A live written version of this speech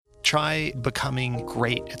try becoming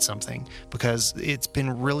great at something, because it's been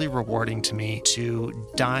really rewarding to me to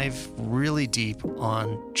dive really deep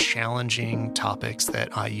on challenging topics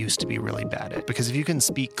that I used to be really bad at. Because if you can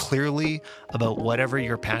speak clearly about whatever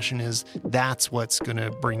your passion is, that's what's going to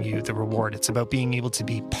bring you the reward. It's about being able to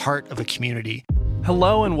be part of a community.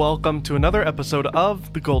 Hello and welcome to another episode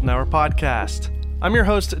of the Golden Hour Podcast. I'm your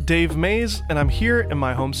host, Dave Mays, and I'm here in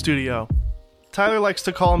my home studio. Tyler likes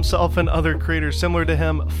to call himself and other creators similar to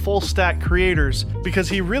him full stack creators because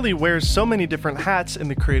he really wears so many different hats in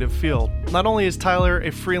the creative field. Not only is Tyler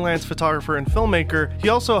a freelance photographer and filmmaker, he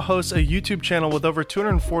also hosts a YouTube channel with over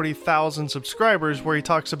 240,000 subscribers where he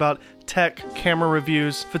talks about tech, camera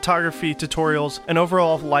reviews, photography tutorials, and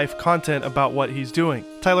overall life content about what he's doing.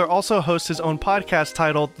 Tyler also hosts his own podcast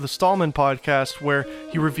titled The Stallman Podcast, where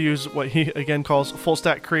he reviews what he again calls full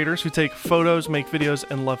stack creators who take photos, make videos,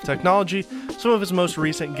 and love technology. Some of his most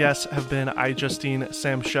recent guests have been iJustine,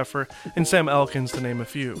 Sam Sheffer, and Sam Elkins, to name a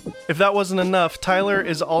few. If that wasn't enough, Tyler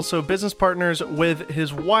is also business partners with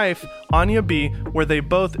his wife, Anya B, where they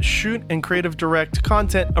both shoot and creative direct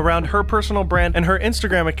content around her personal brand and her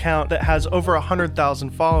Instagram account that has over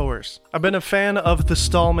 100,000 followers. I've been a fan of the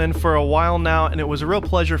Stallman for a while now, and it was a real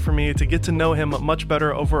pleasure for me to get to know him much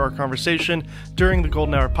better over our conversation during the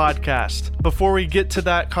Golden Hour Podcast. Before we get to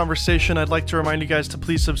that conversation, I'd like to remind you guys to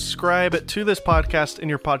please subscribe to this podcast in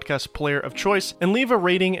your podcast player of choice and leave a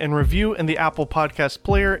rating and review in the Apple Podcast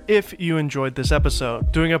player if you enjoyed this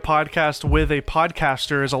episode. Doing a podcast with a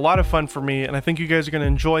podcaster is a lot of fun for me, and I think you guys are going to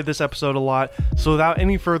enjoy this episode a lot. So without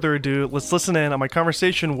any further ado, let's listen in on my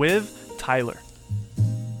conversation with Tyler.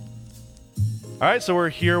 All right, so we're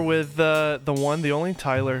here with the one, the only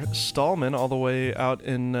Tyler Stallman, all the way out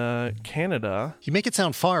in Canada. You make it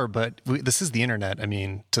sound far, but this is the internet. I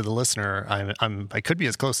mean, to the listener, I could be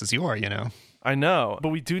as close as you are, you know. I know, but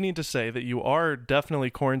we do need to say that you are definitely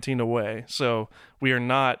quarantined away, so we are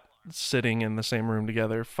not sitting in the same room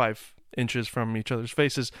together 5 inches from each other's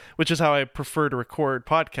faces, which is how I prefer to record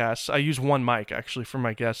podcasts. I use one mic, actually, for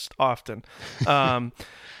my guests often.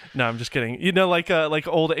 No, I'm just kidding. You know, like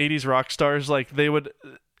old 80s rock stars, like they would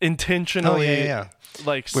intentionally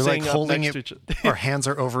like we're sing like up holding next it, to each other. our hands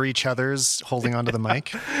are over each other's, holding onto the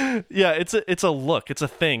mic. Yeah, it's a look. It's a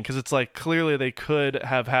thing, because it's like clearly they could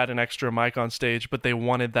have had an extra mic on stage, but they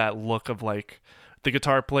wanted that look of like the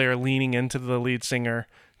guitar player leaning into the lead singer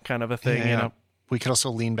kind of a thing, you know. We could also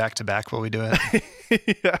lean back to back while we do it.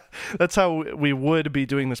 Yeah, that's how we would be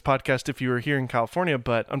doing this podcast if you were here in California,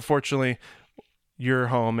 but unfortunately you're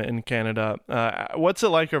home in Canada. What's it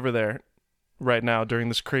like over there right now during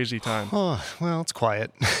this crazy time? Oh, well, it's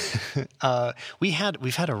quiet. We've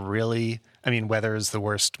had a really, weather is the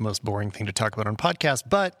worst, most boring thing to talk about on podcasts,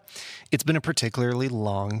 but it's been a particularly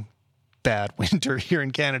long, bad winter here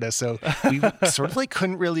in Canada. So we sort of like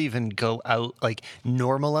couldn't really even go out like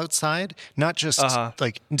normal outside, not just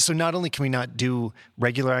so not only can we not do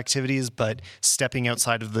regular activities, but stepping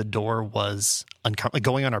outside of the door was uncomfortable. Like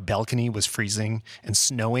going on our balcony was freezing and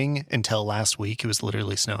snowing until last week. It was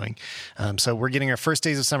literally snowing. So we're getting our first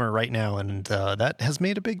days of summer right now. And that has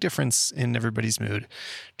made a big difference in everybody's mood,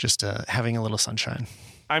 just having a little sunshine.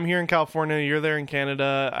 I'm here in California. You're there in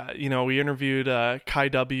Canada. We interviewed Kai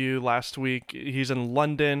W last week. He's in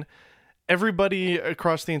London. Everybody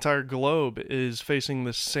across the entire globe is facing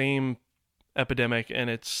the same epidemic, and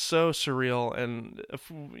it's so surreal. And,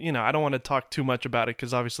 I don't want to talk too much about it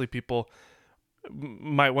because obviously people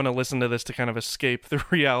might want to listen to this to kind of escape the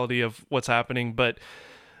reality of what's happening. But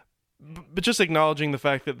just acknowledging the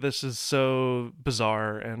fact that this is so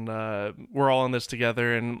bizarre and we're all in this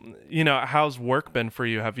together. And, how's work been for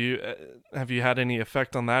you? Have you had any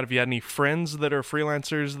effect on that? Have you had any friends that are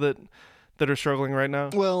freelancers that are struggling right now?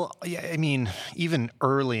 Well, yeah, even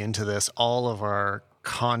early into this, all of our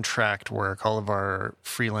contract work, all of our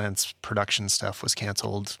freelance production stuff was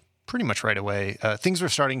canceled pretty much right away. Things were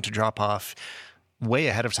starting to drop off way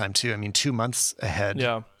ahead of time too. 2 months ahead,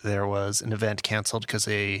 There was an event canceled because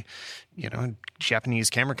a Japanese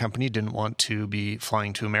camera company didn't want to be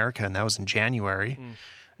flying to America, and that was in January.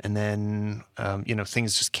 And then,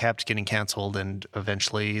 things just kept getting canceled, and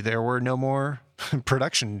eventually there were no more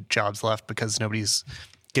production jobs left because nobody's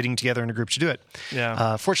getting together in a group to do it.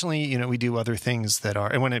 Yeah. Fortunately, we do other things that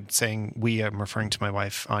are, and when I'm saying we, I'm referring to my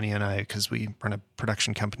wife, Anya, and I, because we run a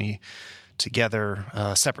production company together,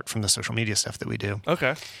 separate from the social media stuff that we do.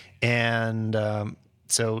 Okay. And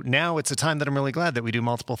so now it's a time that I'm really glad that we do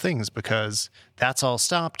multiple things, because that's all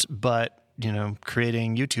stopped. But,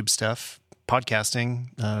 creating YouTube stuff,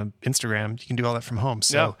 podcasting, Instagram, you can do all that from home.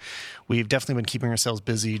 So we've definitely been keeping ourselves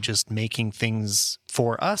busy just making things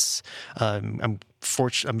for us. I'm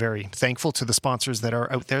I'm very thankful to the sponsors that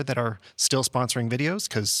are out there that are still sponsoring videos,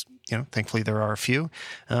 because thankfully there are a few.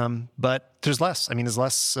 But there's less. I mean, there's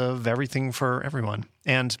less of everything for everyone.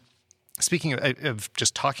 And speaking of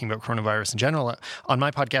just talking about coronavirus in general, on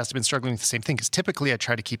my podcast, I've been struggling with the same thing, because typically I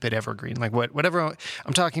try to keep it evergreen. Like whatever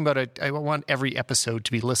I'm talking about, I want every episode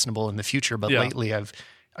to be listenable in the future. But lately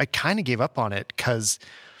I kind of gave up on it, because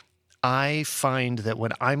I find that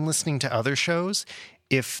when I'm listening to other shows,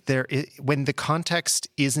 when the context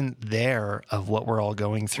isn't there of what we're all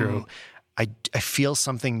going through, I feel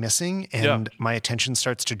something missing, and my attention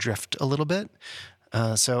starts to drift a little bit.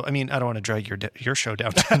 So, I mean, I don't want to drag your show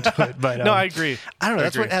down into it, but no, I agree. I don't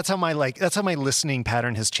know. That's how my listening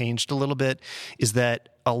pattern has changed a little bit. Is that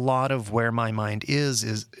a lot of where my mind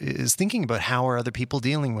is thinking about how are other people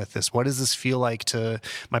dealing with this? What does this feel like to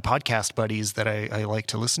my podcast buddies that I like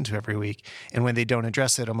to listen to every week? And when they don't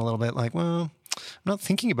address it, I'm a little bit like, well, I'm not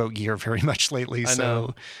thinking about gear very much lately.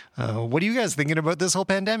 So, what are you guys thinking about this whole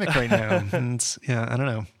pandemic right now? And I don't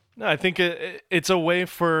know. No, I think it's a way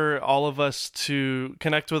for all of us to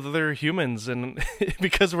connect with other humans, and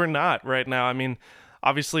because we're not right now. I mean,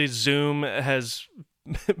 obviously Zoom has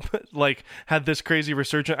like had this crazy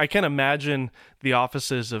resurgence. I can't imagine the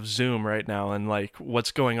offices of Zoom right now and like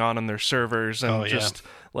what's going on their servers, and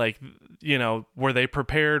like, were they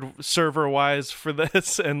prepared server wise for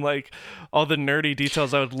this, and like all the nerdy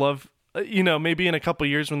details. I would love, maybe in a couple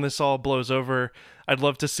years when this all blows over, I'd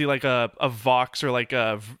love to see like a Vox, or like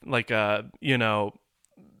a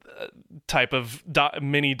type of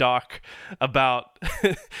mini doc about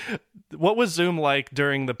what was Zoom like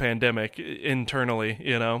during the pandemic internally,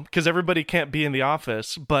 because everybody can't be in the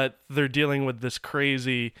office, but they're dealing with this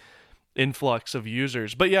crazy influx of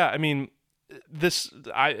users. But yeah, I mean,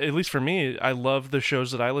 at least for me, I love the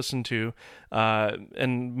shows that I listen to,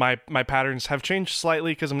 and my patterns have changed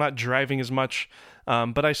slightly because I'm not driving as much,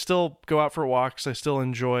 but I still go out for walks. I still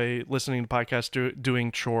enjoy listening to podcasts,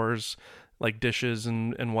 doing chores like dishes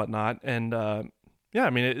and whatnot. And I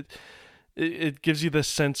mean, it gives you this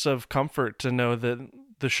sense of comfort to know that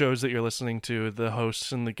the shows that you're listening to, the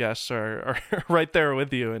hosts and the guests are right there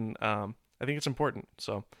with you, and I think it's important.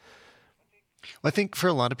 So. Well, I think for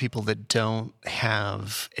a lot of people that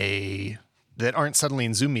that aren't suddenly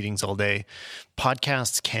in Zoom meetings all day,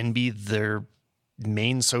 podcasts can be their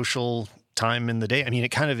main social time in the day. I mean, it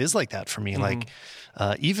kind of is like that for me. Like,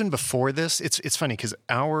 even before this, it's funny because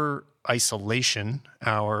our isolation,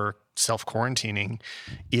 our self-quarantining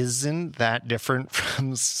isn't that different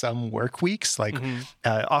from some work weeks. Like,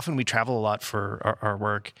 often we travel a lot for our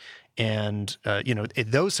work. And,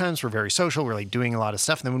 at those times we're very social. We're like doing a lot of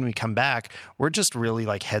stuff. And then when we come back, we're just really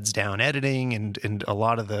like heads down editing. And a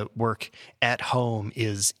lot of the work at home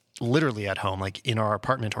is literally at home, like in our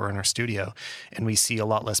apartment or in our studio. And we see a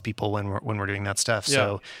lot less people when we're doing that stuff. Yeah.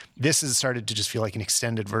 So this has started to just feel like an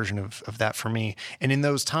extended version of that for me. And in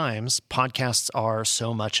those times, podcasts are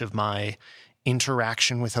so much of my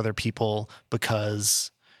interaction with other people,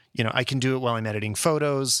 because I can do it while I'm editing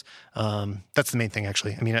photos. That's the main thing,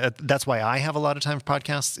 actually. I mean, that's why I have a lot of time for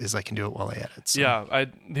podcasts, is I can do it while I edit. So. Yeah,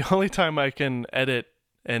 the only time I can edit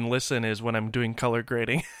and listen is when I'm doing color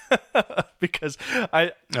grading, because Oh,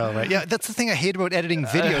 right. Yeah, that's the thing I hate about editing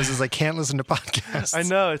videos is I can't listen to podcasts. I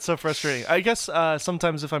know, it's so frustrating. I guess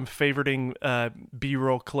sometimes if I'm favoriting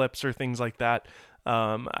B-roll clips or things like that,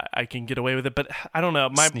 I can get away with it. But I don't know.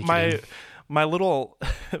 My little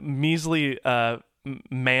measly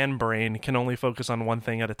man brain can only focus on one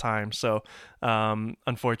thing at a time. So,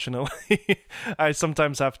 unfortunately, I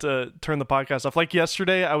sometimes have to turn the podcast off. Like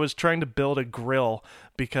yesterday, I was trying to build a grill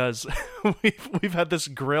because we've had this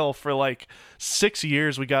grill for like 6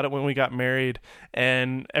 years. We got it when we got married,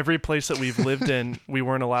 and every place that we've lived in, we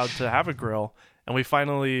weren't allowed to have a grill. And we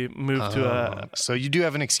finally moved to a... So you do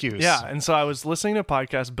have an excuse. Yeah, and so I was listening to a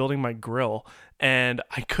podcast, building my grill, and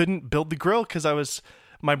I couldn't build the grill because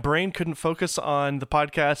my brain couldn't focus on the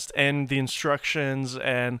podcast and the instructions,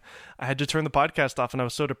 and I had to turn the podcast off, and I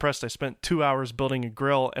was so depressed. I spent 2 hours building a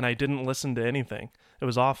grill, and I didn't listen to anything. It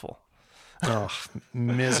was awful. Oh,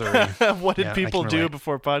 misery. What did people do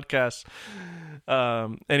before podcasts?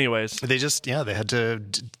 Anyways. They had to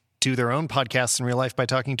do their own podcasts in real life by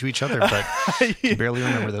talking to each other, but I can barely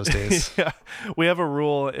remember those days. Yeah. We have a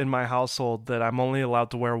rule in my household that I'm only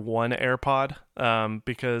allowed to wear one AirPod,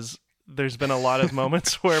 because there's been a lot of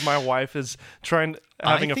moments where my wife is having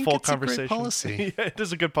a full conversation. A great policy. Yeah, it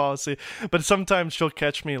is a good policy. But sometimes she'll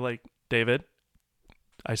catch me like, David,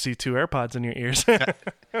 I see 2 AirPods in your ears.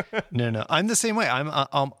 No. I'm the same way.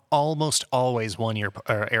 I'm almost always one ear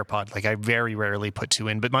or AirPod. Like I very rarely put two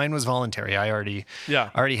in, but mine was voluntary. I already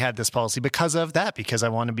had this policy because of that, because I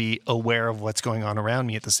want to be aware of what's going on around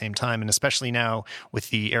me at the same time. And especially now with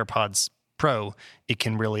the AirPods Pro, it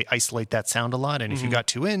can really isolate that sound a lot. And if you got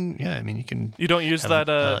two in, you don't use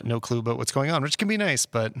that no clue about what's going on, which can be nice,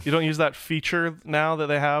 but you don't use that feature now that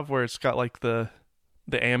they have where it's got like the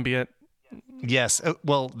ambient. Yes.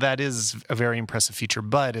 Well, that is a very impressive feature,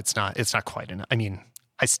 but it's not quite enough. I mean,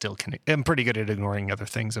 I'm pretty good at ignoring other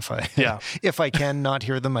things. If I can not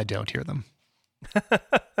hear them, I don't hear them.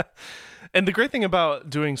 And the great thing about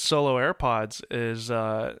doing solo AirPods is,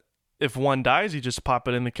 if one dies, you just pop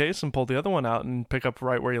it in the case and pull the other one out and pick up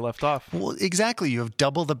right where you left off. Well, exactly. You have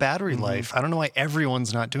double the battery life. I don't know why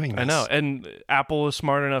everyone's not doing this. I know. And Apple is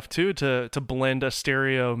smart enough, too, to blend a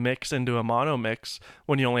stereo mix into a mono mix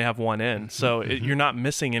when you only have one in. So you're not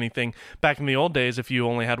missing anything. Back in the old days, if you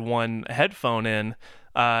only had one headphone in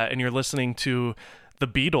and you're listening to the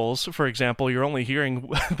Beatles, for example, you're only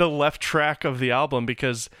hearing the left track of the album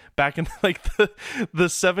because back in like the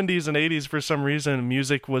 70s and 80s, for some reason,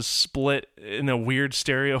 music was split in a weird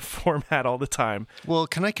stereo format all the time. Well,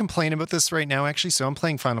 can I complain about this right now, actually? So I'm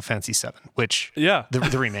playing Final Fantasy VII, which,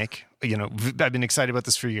 the remake, I've been excited about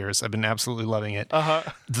this for years. I've been absolutely loving it.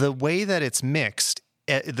 The way that it's mixed,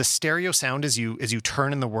 the stereo sound as you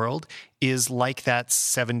turn in the world is like that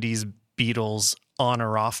 70s Beatles on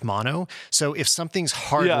or off mono. So if something's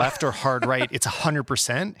hard left or hard right, it's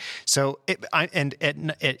 100%. So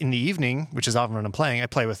in the evening, which is often when I'm playing, I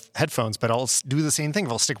play with headphones, but I'll do the same thing.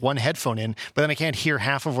 I'll stick one headphone in, but then I can't hear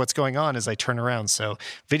half of what's going on as I turn around. So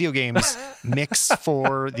video games mix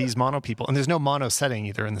for these mono people. And there's no mono setting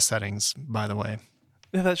either in the settings, by the way.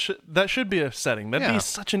 Yeah, that should be a setting. That'd be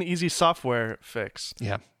such an easy software fix.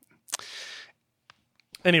 Yeah.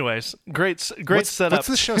 Anyways, great setup. What's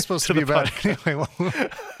the show supposed to be about? Anyway,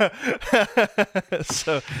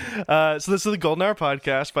 so this is the Golden Hour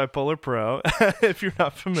Podcast by Polar Pro, if you're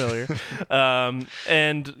not familiar.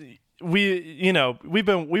 And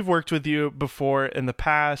we've worked with you before in the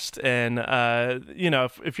past, and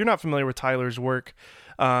if you're not familiar with Tyler's work,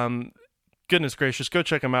 goodness gracious, go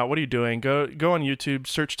check him out. What are you doing? Go on YouTube,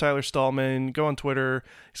 search Tyler Stallman, go on Twitter.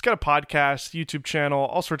 He's got a podcast, YouTube channel,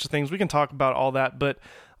 all sorts of things. We can talk about all that, but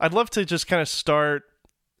I'd love to just kind of start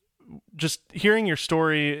just hearing your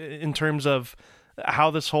story in terms of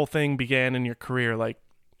how this whole thing began in your career. Like,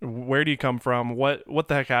 where do you come from? What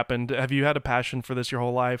the heck happened? Have you had a passion for this your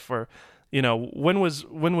whole life? Or, when was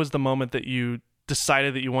the moment that you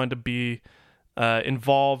decided that you wanted to be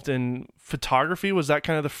involved in photography? Was that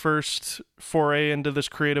kind of the first foray into this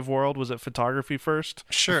creative world? Was it photography first?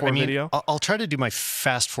 Sure. Video? I'll try to do my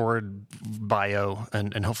fast forward bio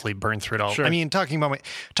and hopefully burn through it all. Sure. I mean, talking about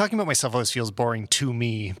myself always feels boring to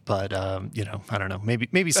me, but I don't know.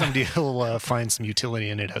 Maybe somebody will find some utility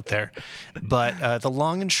in it out there. But the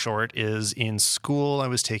long and short is, in school I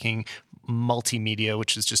was taking multimedia,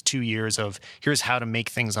 which is just 2 years of here's how to make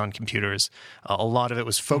things on computers. A lot of it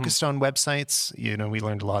was focused on websites. We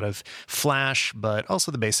learned a lot of Flash, but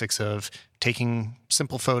also the basics of taking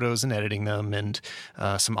simple photos and editing them, and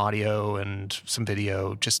some audio and some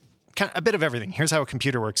video, just kind of a bit of everything. Here's how a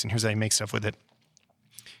computer works, and here's how you make stuff with it.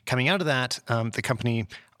 Coming out of that, the company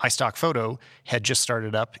iStock Photo had just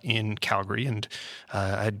started up in Calgary, and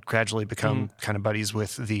I had gradually become kind of buddies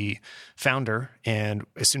with the founder. And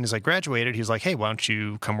as soon as I graduated, he was like, "Hey, why don't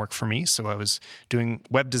you come work for me?" So I was doing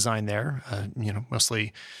web design there,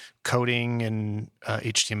 mostly coding and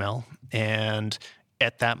HTML. And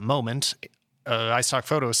at that moment, iStock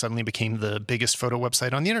Photo suddenly became the biggest photo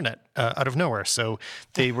website on the internet out of nowhere. So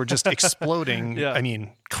they were just exploding. Yeah. I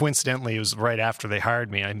mean, coincidentally, it was right after they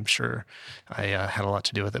hired me. I'm sure I had a lot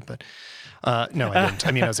to do with it, but no, I didn't.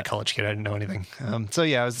 I mean, I was a college kid. I didn't know anything. So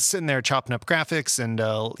yeah, I was sitting there chopping up graphics and,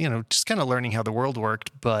 just kind of learning how the world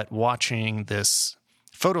worked, but watching this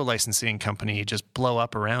photo licensing company just blow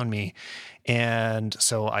up around me. And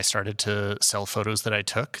so I started to sell photos that I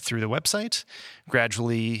took through the website.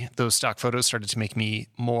 Gradually, those stock photos started to make me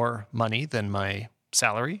more money than my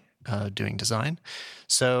salary doing design.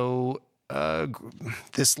 So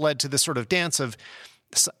this led to this sort of dance of,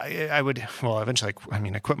 eventually,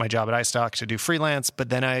 I quit my job at iStock to do freelance, but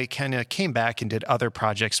then I kind of came back and did other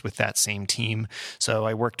projects with that same team. So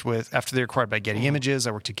I worked after they were acquired by Getty Images,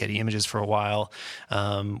 I worked at Getty Images for a while.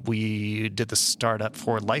 We did the startup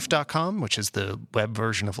for Life.com, which is the web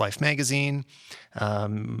version of Life magazine.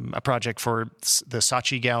 A project for the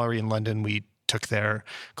Saatchi Gallery in London. We took their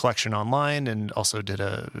collection online and also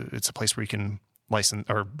it's a place where you can license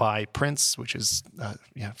or buy prints, which is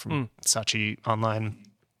from Saatchi online.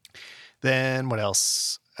 Then what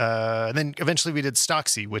else? And then eventually we did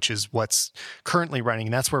Stocksy, which is what's currently running.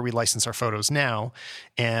 And that's where we license our photos now.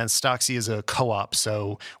 And Stocksy is a co-op.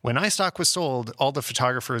 So when iStock was sold, all the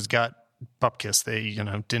photographers got bupkis. They,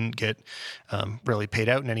 didn't get really paid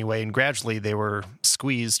out in any way. And gradually they were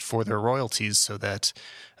squeezed for their royalties so that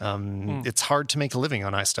it's hard to make a living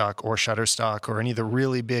on iStock or Shutterstock or any of the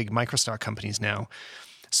really big microstock companies now.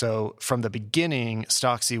 So from the beginning,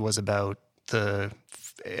 Stocksy was about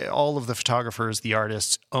all of the photographers, the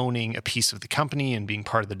artists owning a piece of the company and being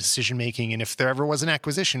part of the decision making. And if there ever was an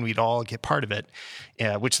acquisition, we'd all get part of it,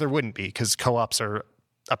 which there wouldn't be because co-ops are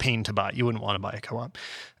a pain to buy. You wouldn't want to buy a co-op.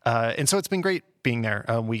 And so it's been great being there.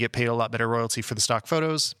 We get paid a lot better royalty for the stock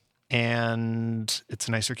photos, and it's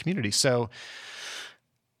a nicer community. So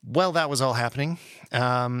while that was all happening,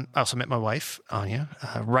 I also met my wife, Anya.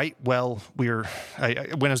 When I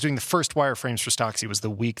was doing the first wireframes for Stocksy was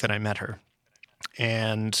the week that I met her.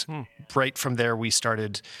 And right from there, we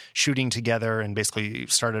started shooting together and basically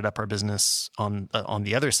started up our business on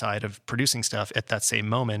the other side of producing stuff at that same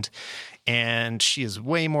moment. And she is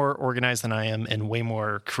way more organized than I am and way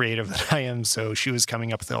more creative than I am. So she was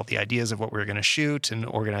coming up with all the ideas of what we were going to shoot and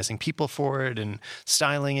organizing people for it and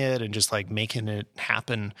styling it and just like making it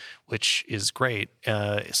happen, which is great.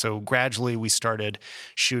 So gradually we started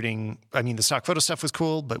shooting. I mean, the stock photo stuff was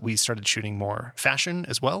cool, but we started shooting more fashion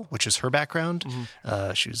as well, which is her background.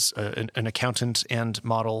 Mm-hmm. She was an accountant and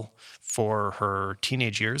model for her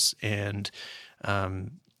teenage years and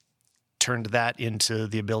turned that into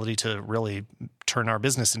the ability to really turn our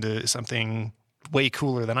business into something way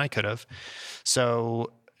cooler than I could have.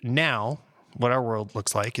 So now what our world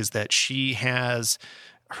looks like is that she has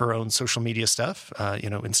her own social media stuff.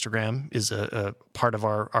 Instagram is a part of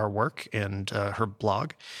our work and her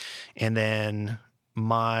blog. And then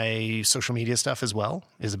my social media stuff as well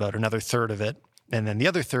is about another third of it. And then the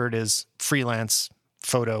other third is freelance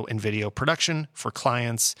photo and video production for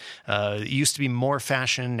clients. It used to be more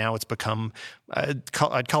fashion. Now it's become, I'd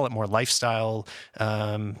call it more lifestyle.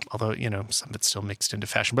 Although, some of it's still mixed into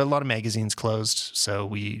fashion, but a lot of magazines closed. So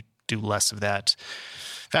we do less of that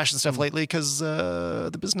fashion stuff lately because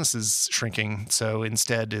the business is shrinking. So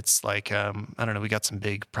instead it's like, we got some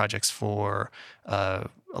big projects for a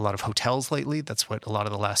lot of hotels lately. That's what a lot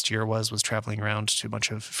of the last year was traveling around to a bunch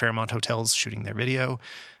of Fairmont hotels, shooting their video.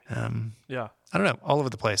 I don't know, all over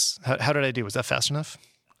the place. How did I do? Was that fast enough?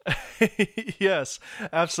 Yes,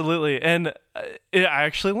 absolutely. And I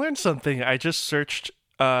actually learned something. I just searched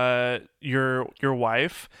your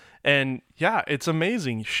wife, and yeah, it's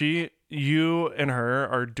amazing. You and her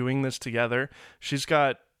are doing this together. She's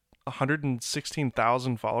got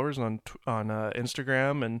 116,000 followers on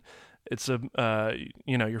Instagram, and it's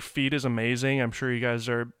your feed is amazing. I'm sure you guys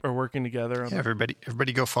are working together. Yeah,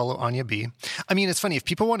 everybody go follow Anya B. I mean, it's funny. If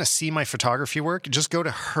people want to see my photography work, just go to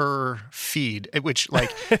her feed, which and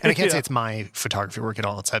I can't say it's my photography work at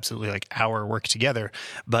all. It's absolutely like our work together.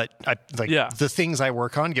 But the things I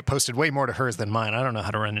work on get posted way more to hers than mine. I don't know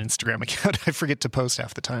how to run an Instagram account. I forget to post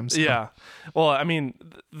half the time. So. Yeah. Well, I mean,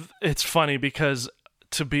 it's funny because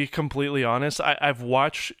to be completely honest, I've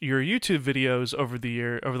watched your YouTube videos over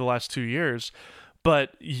the last 2 years,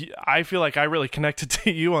 but I feel like I really connected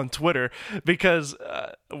to you on Twitter because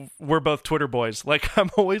we're both Twitter boys. Like I'm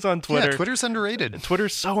always on Twitter. Yeah, Twitter's underrated.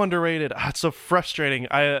 Twitter's so underrated. It's so frustrating.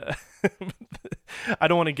 I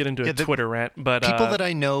don't want to get into a Twitter rant, but people that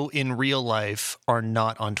I know in real life are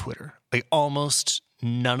not on Twitter. Like almost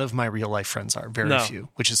none of my real life friends are. Very few,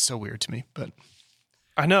 which is so weird to me. But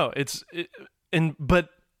I know but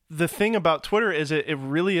the thing about Twitter is it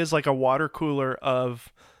really is like a water cooler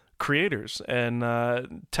of creators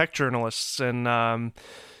and tech journalists. And,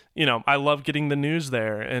 I love getting the news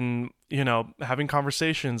there and, having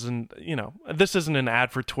conversations. And, this isn't an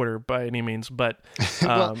ad for Twitter by any means, but...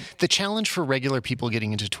 well, the challenge for regular people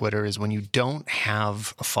getting into Twitter is when you don't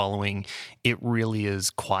have a following, it really is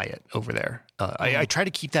quiet over there. I try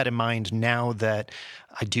to keep that in mind now that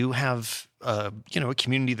I do have... a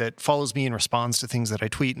community that follows me and responds to things that I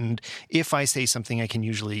tweet. And if I say something, I can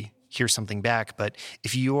usually hear something back. But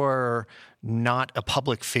if you're not a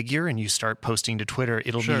public figure and you start posting to Twitter,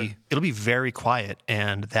 it'll be very quiet.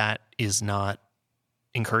 And that is not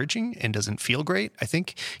encouraging and doesn't feel great, I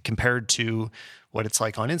think, compared to what it's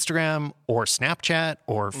like on Instagram or Snapchat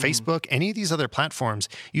or Facebook, any of these other platforms.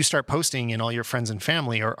 You start posting and all your friends and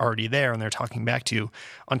family are already there and they're talking back to you.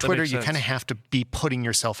 On Twitter, you kind of have to be putting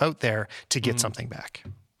yourself out there to get something back.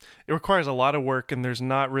 It requires a lot of work and there's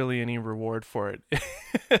not really any reward for it.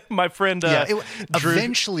 My friend Drew,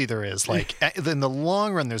 eventually there is. Like in the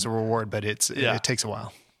long run there's a reward, but it takes a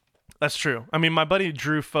while. That's true. I mean, my buddy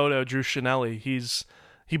Drew Chanelli,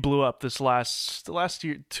 he blew up the last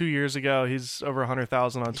year, 2 years ago. He's over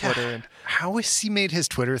 100,000 on Twitter. And how has he made his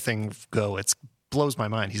Twitter thing go? It blows my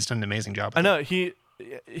mind. He's done an amazing job. I know he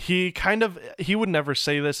would never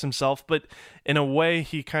say this himself, but in a way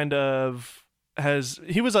he kind of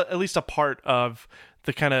he was at least a part of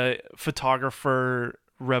the kind of photographer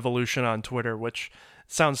revolution on Twitter, which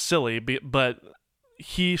sounds silly, but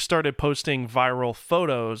he started posting viral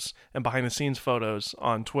photos and behind the scenes photos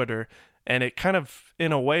on Twitter, and it kind of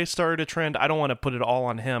in a way started a trend. I don't want to put it all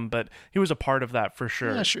on him, but he was a part of that for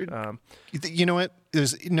sure. Yeah, sure. You know what?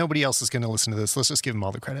 Nobody else is going to listen to this. Let's just give him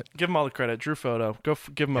all the credit. Give him all the credit. Drew Photo. Go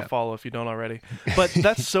give him a follow if you don't already. But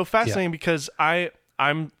that's so fascinating because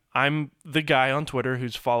I'm the guy on Twitter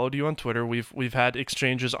who's followed you on Twitter. We've had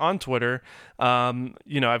exchanges on Twitter.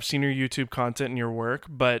 I've seen your YouTube content and your work,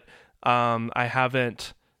 but I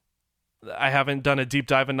haven't done a deep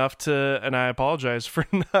dive enough and I apologize for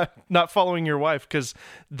not following your wife, because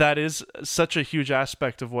that is such a huge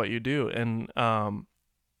aspect of what you do, and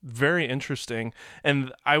very interesting.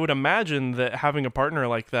 And I would imagine that having a partner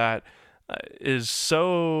like that is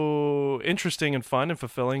so interesting and fun and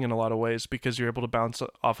fulfilling in a lot of ways, because you're able to bounce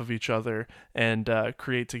off of each other and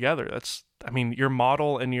create together. Your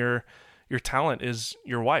model and your talent is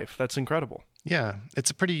your wife. That's incredible. Yeah,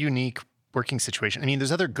 it's a pretty unique working situation. I mean,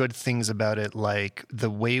 there's other good things about it, like the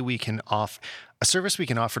way we can offer a service we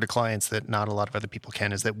can offer to clients that not a lot of other people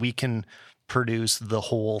can, is that we can produce the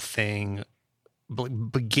whole thing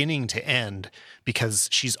beginning to end, because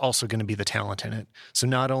she's also going to be the talent in it. So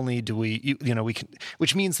not only do we can,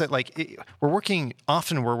 which means that we're working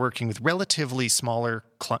with relatively smaller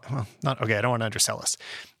I don't want to undersell us.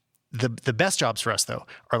 The best jobs for us, though,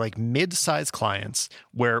 are like mid-sized clients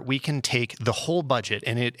where we can take the whole budget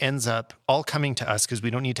and it ends up all coming to us, because we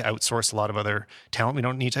don't need to outsource a lot of other talent. We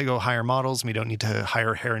don't need to go hire models. We don't need to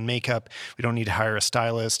hire hair and makeup. We don't need to hire a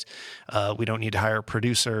stylist. We don't need to hire a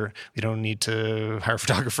producer. We don't need to hire a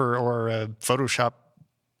photographer or a Photoshop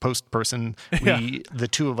post person. The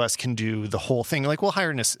two of us can do the whole thing. Like, we'll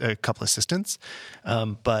hire a couple assistants,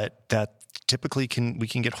 but that typically we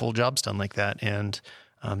can get whole jobs done like that. And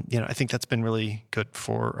I think that's been really good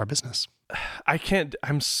for our business.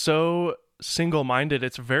 I'm so single-minded.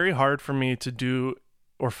 It's very hard for me to do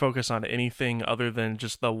or focus on anything other than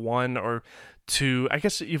just the one or two. I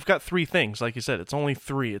guess you've got three things. Like you said, it's only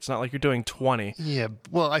three. It's not like you're doing 20. Yeah.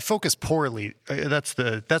 Well, I focus poorly. That's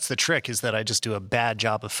the trick, is that I just do a bad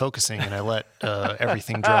job of focusing and I let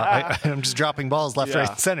everything drop. I'm just dropping balls left, right,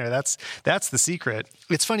 and center. That's the secret.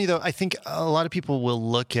 It's funny though. I think a lot of people will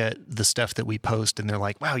look at the stuff that we post and they're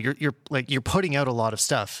like, wow, you're putting out a lot of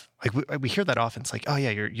stuff. Like we hear that often. It's like, oh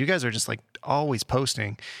yeah, you guys are just like always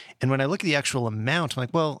posting. And when I look at the actual amount, I'm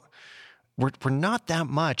like, well, we're not that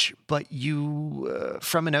much, but you,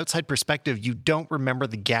 from an outside perspective, you don't remember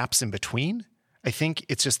the gaps in between. I think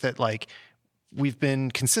it's just that we've been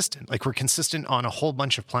consistent. Like, we're consistent on a whole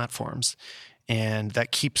bunch of platforms, and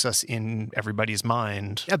that keeps us in everybody's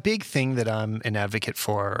mind. A big thing that I'm an advocate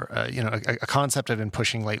for, a concept I've been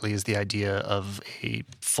pushing lately, is the idea of a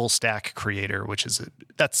full stack creator,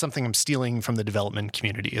 that's something I'm stealing from the development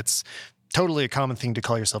community. It's totally a common thing to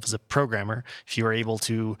call yourself as a programmer. If you are able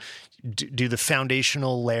to do the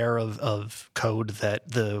foundational layer of code that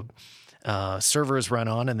the servers run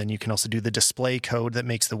on, and then you can also do the display code that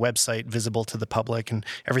makes the website visible to the public, and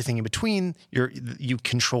everything in between, you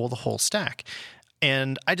control the whole stack.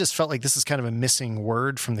 And I just felt like this is kind of a missing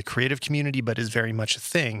word from the creative community, but is very much a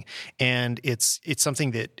thing. And it's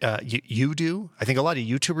something that you do. I think a lot of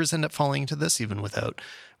YouTubers end up falling into this even without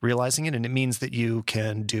realizing it. And it means that you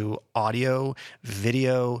can do audio,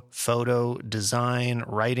 video, photo, design,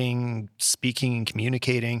 writing, speaking, and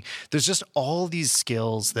communicating. There's just all these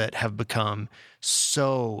skills that have become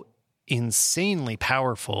so insanely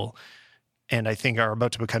powerful, and I think are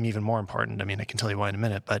about to become even more important. I mean, I can tell you why in a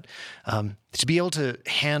minute, but to be able to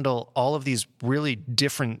handle all of these really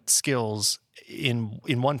different skills in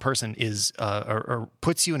one person is or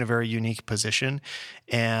puts you in a very unique position.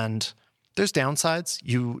 And there's downsides.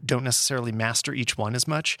 You don't necessarily master each one as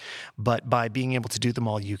much, but by being able to do them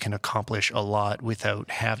all, you can accomplish a lot without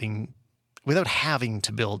having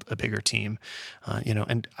to build a bigger team,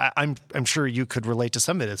 And I'm sure you could relate to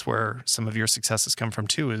some of it. It's where some of your successes come from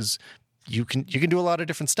too. Is you can do a lot of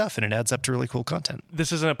different stuff, and it adds up to really cool content.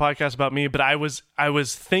 This isn't a podcast about me, but I was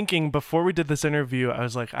thinking before we did this interview, I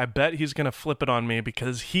was like, I bet he's going to flip it on me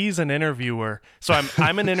because he's an interviewer. So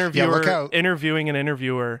I'm an interviewer interviewing an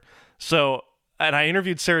interviewer. So And I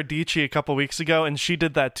interviewed Sarah Dietschy a couple weeks ago, and she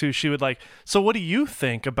did that too. She would like, so what do you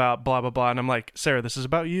think about blah, blah, blah? And I'm like, Sarah, this is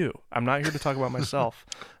about you. I'm not here to talk about myself.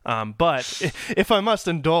 But if I must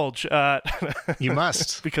indulge, you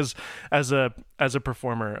must, because as a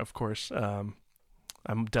performer, of course,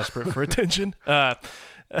 I'm desperate for attention.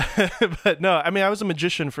 But no, I mean, I was a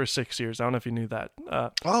magician for 6 years. I don't know if you knew that.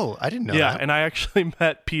 I didn't know that. Yeah, and I actually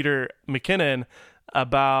met Peter McKinnon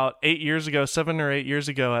about 7 or 8 years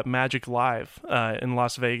ago at Magic Live in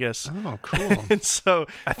Las Vegas. Oh, cool. And so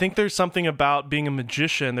I think there's something about being a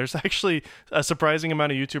magician. There's actually a surprising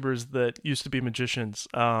amount of YouTubers that used to be magicians.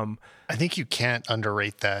 I think you can't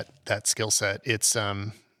underrate that skill set. It's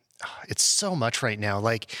so much right now.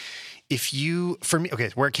 Like,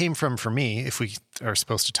 where it came from for me, if we are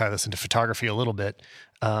supposed to tie this into photography a little bit,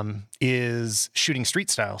 is shooting street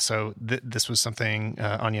style. So this was something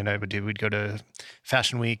Anya and I would do. We'd go to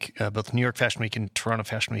Fashion Week, both New York Fashion Week and Toronto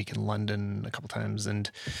Fashion Week and London a couple times.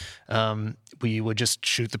 And we would just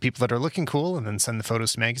shoot the people that are looking cool and then send the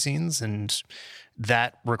photos to magazines. And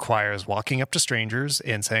that requires walking up to strangers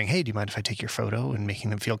and saying, hey, do you mind if I take your photo, and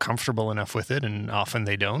making them feel comfortable enough with it. And often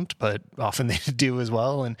they don't, but often they do as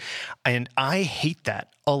well. And I hate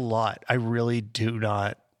that a lot. I really do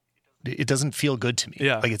not. It doesn't feel good to me.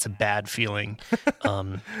 Yeah. Like, it's a bad feeling.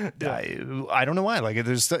 I don't know why. Like,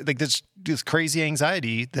 there's this crazy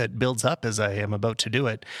anxiety that builds up as I am about to do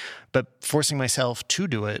it, but forcing myself to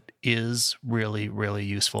do it is really, really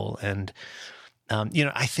useful. And,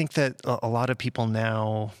 I think that a lot of people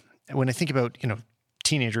now, when I think about,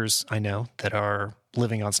 teenagers I know that are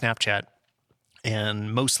living on Snapchat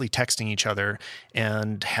and mostly texting each other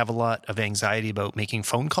and have a lot of anxiety about making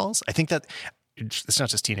phone calls. I think that it's not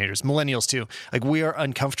just teenagers, millennials too. Like, we are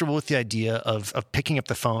uncomfortable with the idea of picking up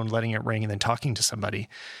the phone, letting it ring, and then talking to somebody.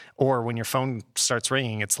 Or when your phone starts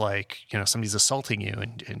ringing, it's like, somebody's assaulting you,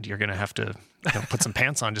 and you're going to have to put some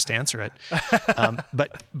pants on just to answer it.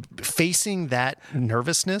 But facing that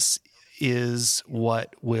nervousness is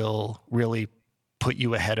what will really put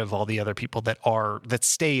you ahead of all the other people that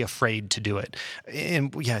stay afraid to do it.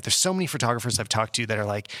 And yeah, there's so many photographers I've talked to that are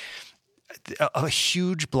like, a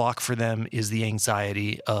huge block for them is the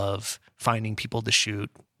anxiety of finding people to shoot,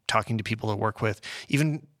 talking to people to work with.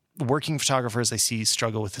 Even working photographers I see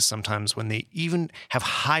struggle with this sometimes when they even have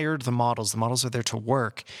hired the models. The models are there to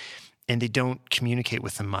work, and they don't communicate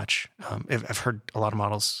with them much. I've heard a lot of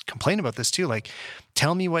models complain about this too. Like,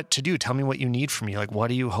 tell me what to do. Tell me what you need from me. Like, what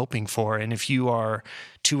are you hoping for? And if you are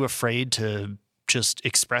too afraid to just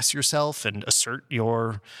express yourself and assert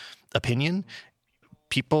your opinion,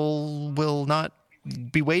 people will not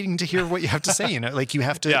be waiting to hear what you have to say. Like, you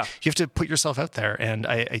have to put yourself out there. And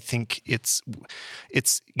I think it's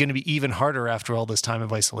going to be even harder after all this time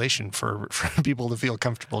of isolation for people to feel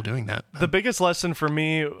comfortable doing that. The biggest lesson for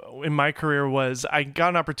me in my career was I got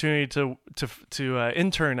an opportunity to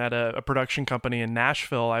intern at a production company in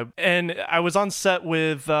Nashville. I was on set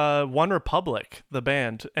with OneRepublic, the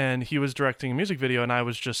band, and he was directing a music video, and I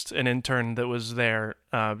was just an intern that was there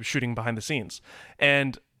shooting behind the scenes.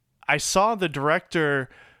 And I saw the director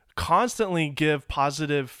constantly give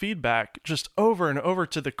positive feedback just over and over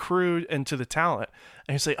to the crew and to the talent.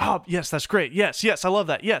 And he'd say, oh, yes, that's great. Yes, I love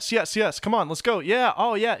that. Yes. Come on, let's go. Yeah.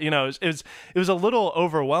 Oh, yeah. It was a little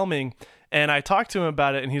overwhelming. And I talked to him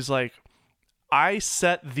about it, and he's like, I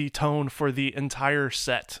set the tone for the entire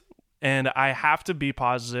set, and I have to be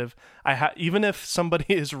positive. Even if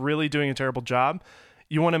somebody is really doing a terrible job,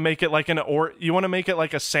 you want to make it like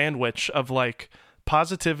a sandwich of like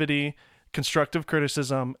positivity, constructive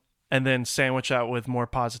criticism, and then sandwich out with more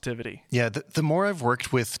positivity. Yeah, the more I've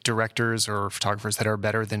worked with directors or photographers that are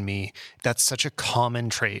better than me, that's such a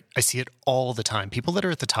common trait. I see it all the time. People that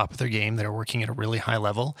are at the top of their game, that are working at a really high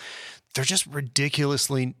level, they're just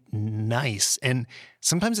ridiculously nice. And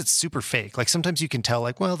sometimes it's super fake. Like, sometimes you can tell,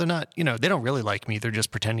 like, well, they're not, they don't really like me. They're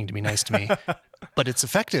just pretending to be nice to me. But it's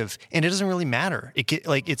effective, and it doesn't really matter.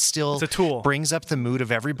 It's a tool. Brings up the mood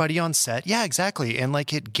of everybody on set. Yeah, exactly. And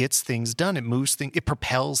like, it gets things done. It moves things. It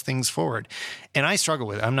propels things forward. And I struggle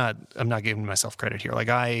with it. I'm not giving myself credit here. Like,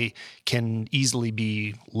 I can easily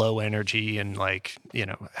be low energy, and like,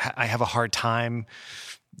 I have a hard time,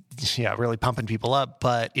 really pumping people up,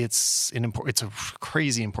 but it's a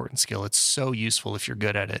crazy important skill. It's so useful if you're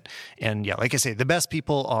good at it. And yeah, like I say, the best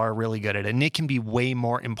people are really good at it, and it can be way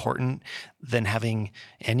more important than having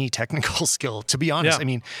any technical skill, to be honest. Yeah. I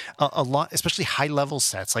mean, a lot, especially high level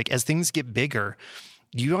sets, like as things get bigger,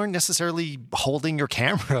 you aren't necessarily holding your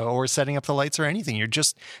camera or setting up the lights or anything. You're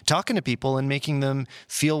just talking to people and making them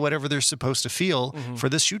feel whatever they're supposed to feel for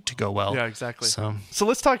the shoot to go well. Yeah, exactly. So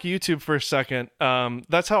let's talk YouTube for a second.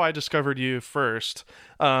 That's how I discovered you first.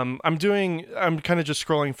 I'm kind of just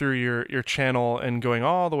scrolling through your channel and going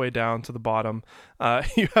all the way down to the bottom.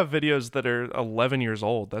 You have videos that are 11 years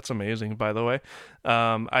old. That's amazing, by the way.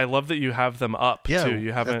 I love that you have them up too.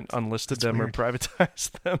 You haven't unlisted them weird. Or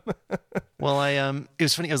privatized them. Well, it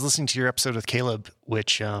was funny. I was listening to your episode with Caleb,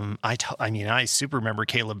 which I super remember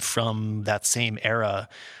Caleb from that same era.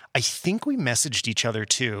 I think we messaged each other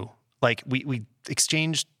too. Like we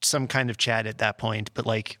exchanged some kind of chat at that point, but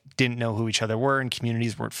like didn't know who each other were and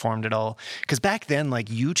communities weren't formed at all. Because back then, like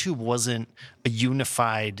YouTube wasn't a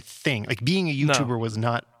unified thing. Like being a YouTuber was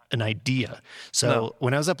not an idea. So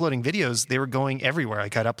when I was uploading videos, they were going everywhere.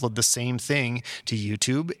 Like I'd upload the same thing to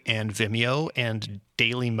YouTube and Vimeo and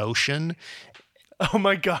Dailymotion. Oh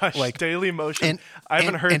my gosh, like Dailymotion. I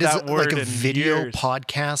haven't heard that word like a in video years.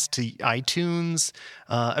 podcast to iTunes.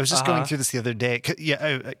 I was just going through this the other day.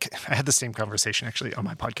 I had the same conversation actually on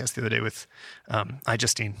my podcast the other day with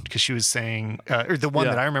iJustine, because she was saying, or the one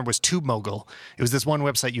that I remember was TubeMogul. It was this one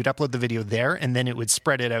website. You'd upload the video there and then it would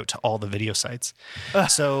spread it out to all the video sites.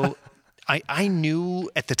 So I knew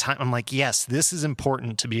at the time, I'm like, yes, this is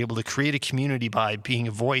important to be able to create a community by being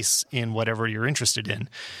a voice in whatever you're interested in.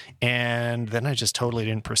 And then I just totally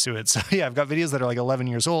didn't pursue it. So yeah, I've got videos that are like 11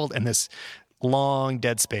 years old and this long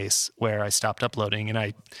dead space where I stopped uploading, and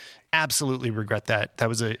I absolutely regret that. That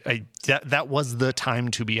was that was the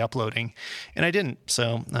time to be uploading, and I didn't.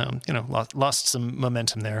 So, lost some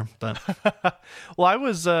momentum there, but well, I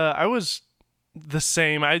was the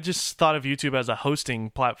same. I just thought of YouTube as a hosting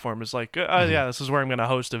platform. It's like, yeah, this is where I'm going to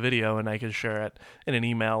host a video and I can share it in an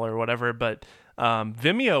email or whatever. But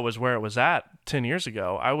Vimeo was where it was at 10 years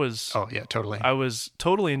ago. I was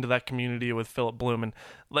totally into that community with Philip Bloom, and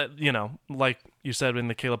like you said in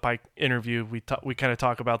the Caleb Pike interview, we kind of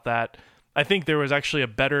talk about that. I think there was actually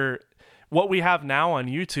what we have now on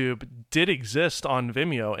YouTube did exist on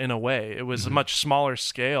Vimeo in a way. It was a much smaller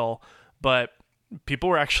scale, but people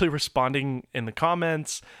were actually responding in the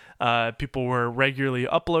comments. People were regularly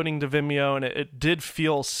uploading to Vimeo, and it did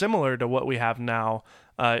feel similar to what we have now.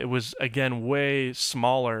 It was, again, way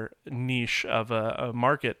smaller niche of a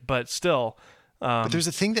market, but still. But there's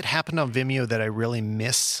a thing that happened on Vimeo that I really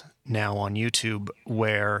miss now on YouTube,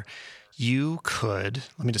 where you could,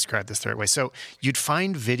 let me describe this the right way. So you'd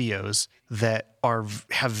find videos that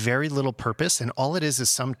have very little purpose, and all it is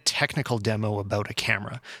some technical demo about a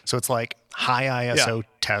camera. So it's like high ISO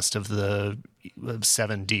test of the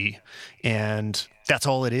 7D, and that's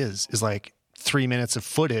all it is like 3 minutes of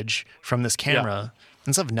footage from this camera.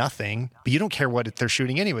 And of nothing, but you don't care what they're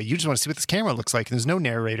shooting anyway. You just want to see what this camera looks like. And there's no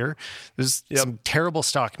narrator. There's some terrible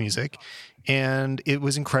stock music, and it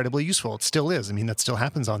was incredibly useful. It still is. I mean, that still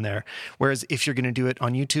happens on there. Whereas if you're going to do it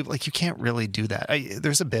on YouTube, like, you can't really do that.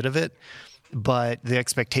 There's a bit of it, but the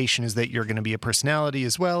expectation is that you're going to be a personality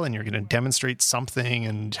as well, and you're going to demonstrate something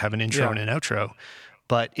and have an intro and an outro.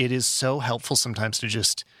 But it is so helpful sometimes to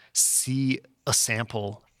just see a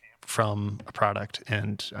sample from a product,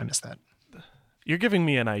 and I miss that. You're giving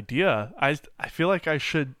me an idea. I feel like I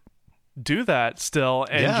should do that still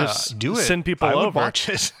and just do it. Send people I would over. Watch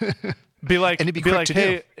it. Be like, and it'd be quick to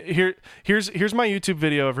hey, here's my YouTube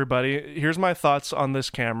video, everybody. Here's my thoughts on this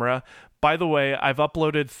camera. By the way, I've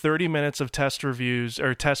uploaded 30 minutes of test reviews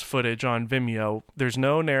or test footage on Vimeo. There's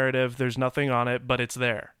no narrative. There's nothing on it, but it's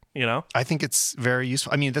there. I think it's very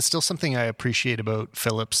useful. I mean, that's still something I appreciate about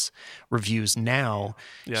Philip's reviews now.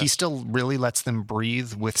 He still really lets them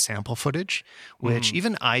breathe with sample footage, which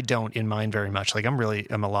even I don't in mine very much. Like, I'm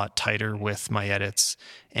a lot tighter with my edits.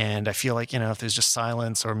 And I feel like, if there's just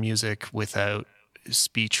silence or music without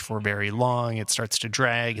speech for very long, it starts to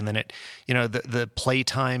drag. And then the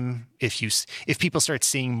playtime, if people start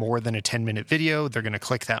seeing more than a 10-minute video, they're going to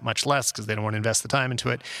click that much less because they don't want to invest the time into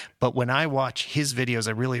it. But when I watch his videos,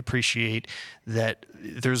 I really appreciate that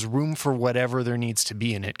there's room for whatever there needs to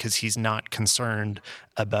be in it, because he's not concerned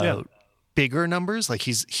about bigger numbers. Like,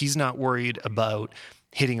 he's not worried about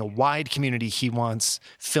hitting a wide community. He wants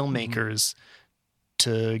filmmakers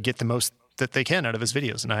to get the most that they can out of his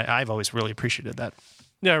videos, and I've always really appreciated that.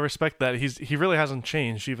 Yeah, I respect that. He really hasn't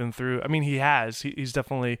changed even through. I mean, he has. He's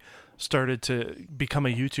definitely started to become a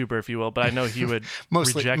YouTuber, if you will. But I know he would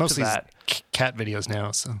mostly that. Cat videos now.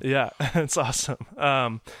 So yeah, it's awesome.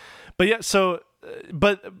 But yeah, so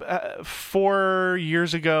 4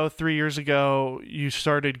 years ago, 3 years ago, you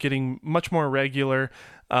started getting much more regular,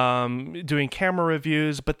 doing camera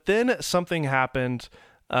reviews. But then something happened.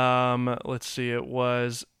 Let's see, it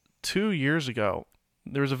was 2 years ago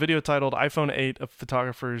there was a video titled iPhone 8, a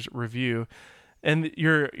photographer's review. And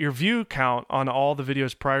your view count on all the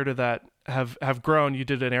videos prior to that have grown. You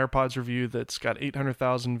did an AirPods review that's got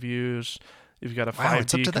 800,000 views. You've got a 5D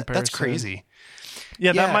it's up to comparison. That's crazy.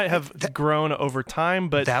 Yeah, that might have grown over time,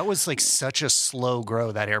 but that was like such a slow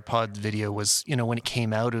grow. That AirPods video was, when it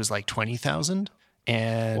came out, it was like 20,000,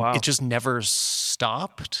 and it just never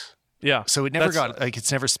stopped. Yeah. So it never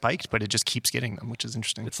it's never spiked, but it just keeps getting them, which is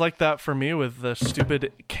interesting. It's like that for me with the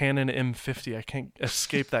stupid Canon M50. I can't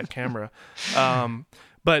escape that camera.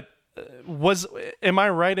 But am I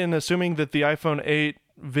right in assuming that the iPhone 8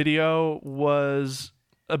 video was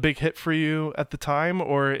a big hit for you at the time,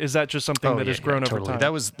 or is that just something that has grown over time?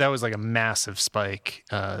 That was like a massive spike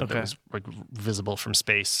that was like visible from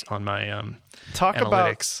space on my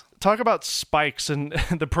analytics. Talk about spikes and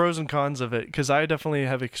the pros and cons of it, because I definitely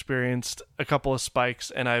have experienced a couple of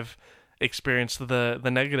spikes, and I've experienced the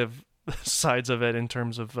negative sides of it in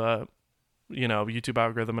terms of YouTube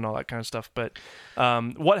algorithm and all that kind of stuff. But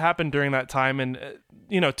what happened during that time? And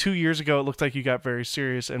 2 years ago, it looked like you got very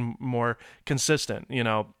serious and more consistent.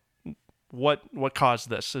 What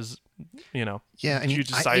caused this? Did you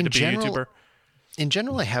decide to be a YouTuber? In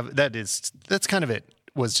general, that's kind of it.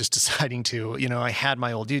 Was just deciding to, I had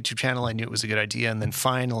my old YouTube channel. I knew it was a good idea. And then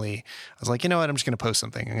finally I was like, you know what, I'm just going to post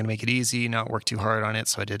something. I'm going to make it easy, not work too hard on it.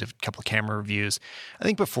 So I did a couple of camera reviews. I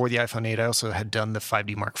think before the iPhone 8, I also had done the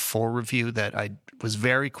 5D Mark IV review that was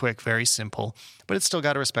very quick, very simple, but it still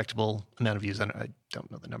got a respectable amount of views. I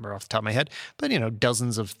don't know the number off the top of my head, but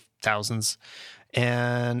dozens of thousands.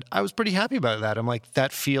 And I was pretty happy about that. I'm like,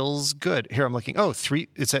 that feels good. Here I'm looking,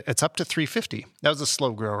 it's up to 350. That was a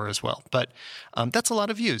slow grower as well. But that's a lot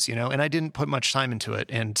of views, and I didn't put much time into it.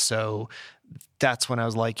 And so that's when I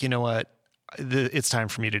was like, you know what, it's time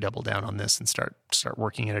for me to double down on this and start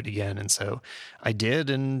working at it again. And so I did.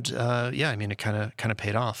 And it kind of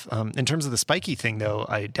paid off. In terms of the spiky thing, though,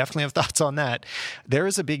 I definitely have thoughts on that. There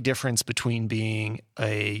is a big difference between being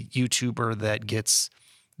a YouTuber that gets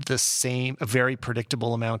a very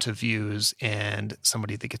predictable amount of views and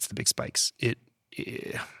somebody that gets the big spikes.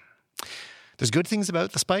 There's good things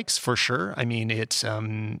about the spikes for sure. I mean,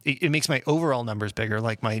 it makes my overall numbers bigger.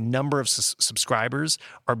 Like my number of subscribers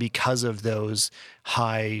are because of those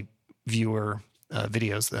high viewer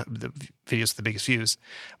videos, the videos with the biggest views.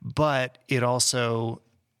 But it also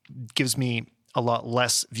gives me a lot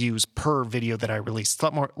less views per video that I release. It's a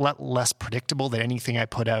lot less predictable that anything I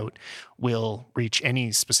put out will reach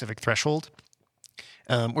any specific threshold.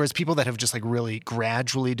 Whereas people that have just like really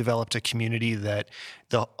gradually developed a community that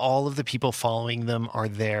all of the people following them are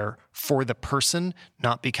there for the person,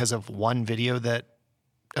 not because of one video that,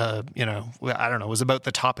 was about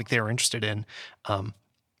the topic they were interested in.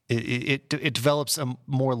 It develops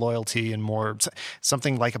more loyalty and more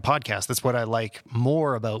something like a podcast. That's what I like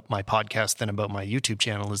more about my podcast than about my YouTube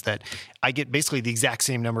channel, is that I get basically the exact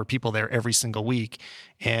same number of people there every single week,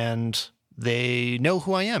 and they know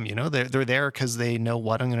who I am. They're there because they know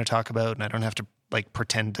what I'm going to talk about, and I don't have to like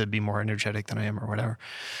pretend to be more energetic than I am or whatever.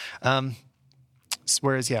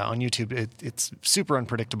 Whereas, on YouTube, it's super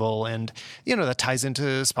unpredictable. And, that ties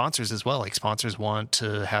into sponsors as well. Like sponsors want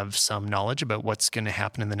to have some knowledge about what's going to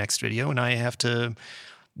happen in the next video. And I have to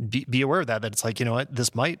be aware of that it's like,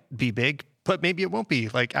 this might be big, but maybe it won't be.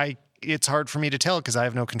 Like it's hard for me to tell because I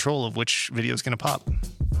have no control of which video is going to pop.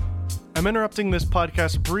 I'm interrupting this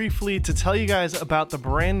podcast briefly to tell you guys about the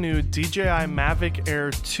brand new DJI Mavic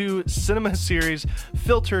Air 2 Cinema Series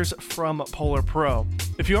filters from Polar Pro.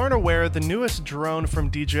 If you aren't aware, the newest drone from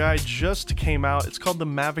DJI just came out. It's called the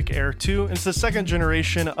Mavic Air 2, and it's the second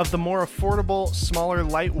generation of the more affordable, smaller,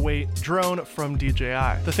 lightweight drone from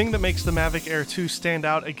DJI. The thing that makes the Mavic Air 2 stand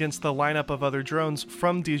out against the lineup of other drones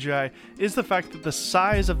from DJI is the fact that the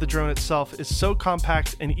size of the drone itself is so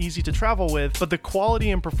compact and easy to travel with, but the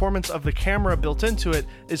quality and performance of the camera built into it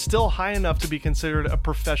is still high enough to be considered a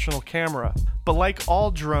professional camera. But like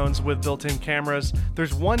all drones with built-in cameras,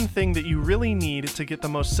 there's one thing that you really need to get the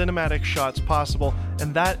most cinematic shots possible,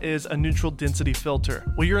 and that is a neutral density filter.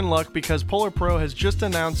 Well, you're in luck because Polar Pro has just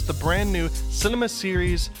announced the brand new Cinema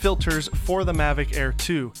Series filters for the Mavic Air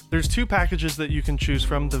 2. There's two packages that you can choose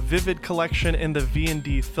from, the Vivid Collection and the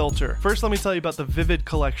V&D filter. First, let me tell you about the Vivid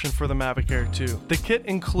Collection for the Mavic Air 2. The kit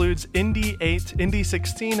includes Indy 8, Indy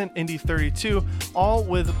 16, and Indy 32, all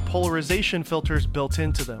with polarization filters built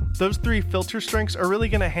into them. Those three filter strengths are really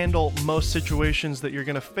going to handle most situations that you're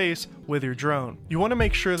going to face with your drone. You want want to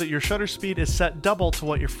make sure that your shutter speed is set double to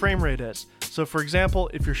what your frame rate is. So for example,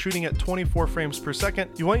 if you're shooting at 24 frames per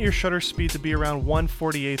second, you want your shutter speed to be around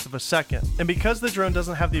 1/48 of a second. And because the drone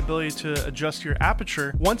doesn't have the ability to adjust your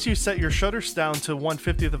aperture, once you set your shutter down to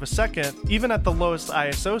 1/50th of a second, even at the lowest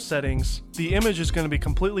ISO settings, the image is going to be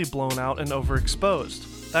completely blown out and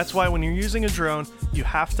overexposed. That's why when you're using a drone, you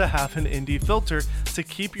have to have an ND filter to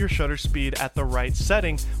keep your shutter speed at the right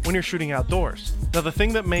setting when you're shooting outdoors. Now, the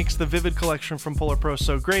thing that makes the Vivid collection from Polar Pro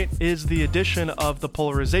so great is the addition of the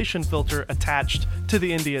polarization filter attached to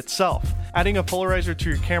the ND itself. Adding a polarizer to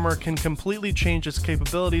your camera can completely change its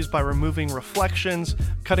capabilities by removing reflections,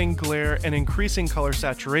 cutting glare, and increasing color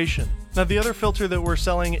saturation. Now, the other filter that we're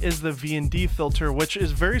selling is the V&D filter, which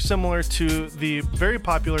is very similar to the very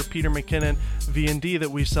popular Peter McKinnon V&D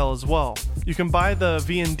that we sell as well. You can buy the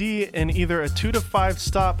V&D in either a 2 to 5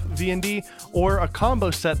 stop V&D or a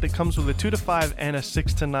combo set that comes with a 2 to 5 and a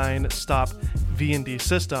 6 to 9 stop V&D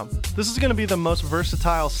system. This is going to be the most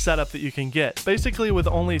versatile setup that you can get. Basically, with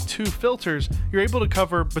only 2 filters, you're able to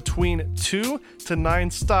cover between 2 to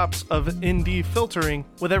 9 stops of ND filtering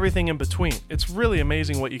with everything in between. It's really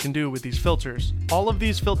amazing what you can do with these filters. All of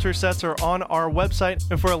these filter sets are on our website,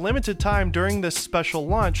 and for a limited time during this special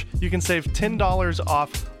launch, you can save $10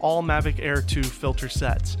 off all Mavic Air 2 filter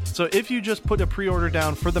sets. So if you just put a pre-order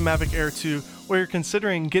down for the Mavic Air 2, or you're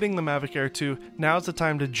considering getting the Mavic Air 2, now's the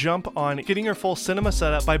time to jump on getting your full cinema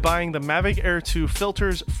setup by buying the Mavic Air 2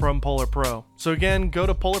 filters from Polar Pro. So again, go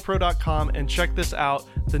to polarpro.com and check this out.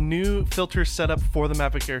 The new filter setup for the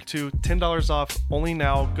Mavic Air 2, $10 off only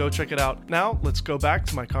now. Go check it out. Now, let's go back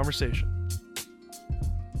to my conversation.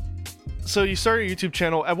 So you started a YouTube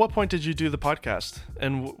channel. At what point did you do the podcast?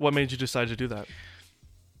 And what made you decide to do that?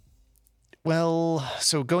 Well,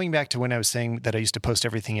 so going back to when I was saying that I used to post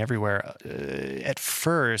everything everywhere, at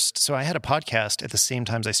first, so I had a podcast at the same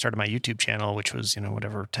time as I started my YouTube channel, which was,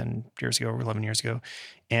 10 years ago or 11 years ago.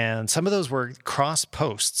 And some of those were cross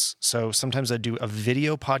posts. So sometimes I'd do a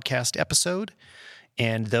video podcast episode,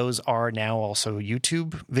 and those are now also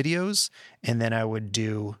YouTube videos. And then I would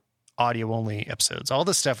do audio only episodes. All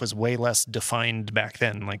this stuff was way less defined back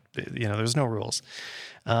then. Like, there's no rules.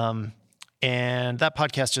 And that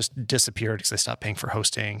podcast just disappeared because I stopped paying for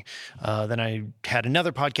hosting. Then I had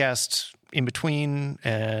another podcast in between,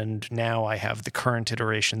 and now I have the current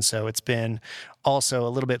iteration. So it's been also a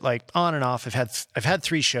little bit like on and off. I've had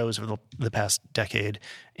 3 shows over the past decade,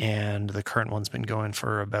 and the current one's been going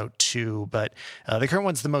for about 2. But the current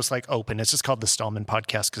one's the most like open. It's just called the Stallman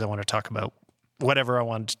Podcast because I want to talk about whatever I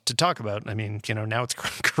want to talk about. I mean, now it's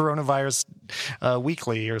coronavirus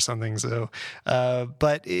weekly or something. So,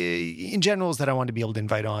 but in general is that I want to be able to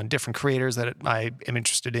invite on different creators that I am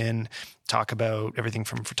interested in, talk about everything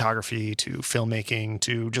from photography to filmmaking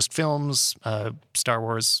to just films, Star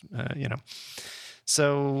Wars,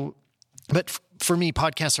 So, but for me,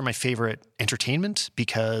 podcasts are my favorite entertainment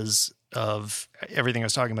because of everything I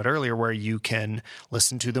was talking about earlier, where you can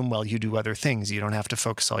listen to them while you do other things. You don't have to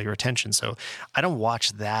focus all your attention. So I don't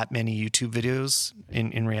watch that many YouTube videos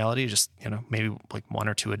in reality, just, maybe like 1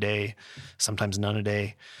 or 2 a day, sometimes none a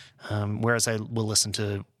day. Whereas I will listen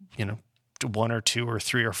to, 1 or 2 or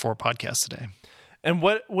 3 or 4 podcasts a day. And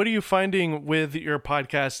what are you finding with your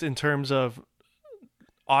podcast in terms of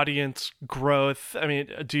audience growth? I mean,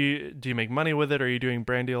 do you make money with it? Are you doing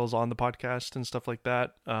brand deals on the podcast and stuff like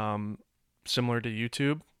that, similar to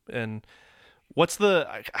YouTube? And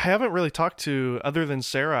I haven't really talked to, other than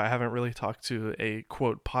Sarah, I haven't really talked to a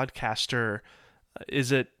quote podcaster.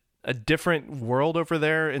 Is it a different world over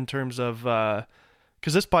there in terms of,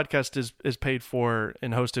 because this podcast is paid for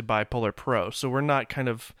and hosted by Polar Pro, so we're not kind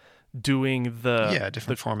of doing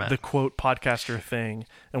different format, the quote podcaster thing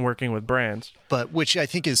and working with brands, but which I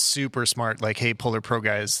think is super smart. Like, hey, Polar Pro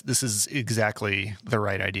guys, this is exactly the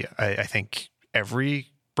right idea. I think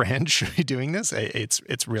every brand should be doing this.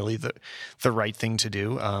 It's really the right thing to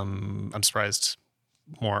do. I'm surprised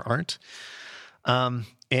more aren't.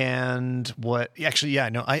 And what actually,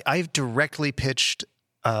 I've directly pitched.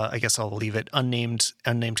 I guess I'll leave it unnamed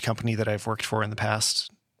company that I've worked for in the past,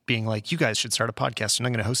 being like, you guys should start a podcast and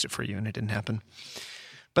I'm going to host it for you. And it didn't happen,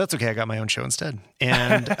 but that's okay. I got my own show instead.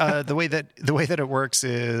 And the way that it works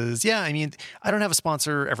is, I don't have a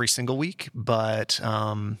sponsor every single week, but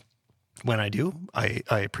when I do, I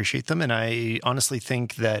appreciate them. And I honestly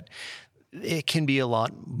think that it can be a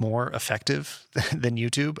lot more effective than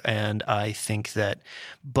YouTube. And I think that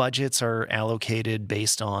budgets are allocated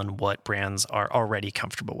based on what brands are already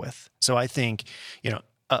comfortable with. So I think,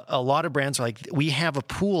 a lot of brands are like, we have a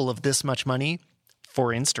pool of this much money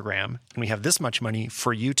for Instagram and we have this much money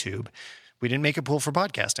for YouTube. We didn't make a pool for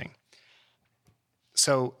podcasting.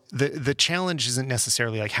 So the challenge isn't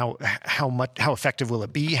necessarily like how effective will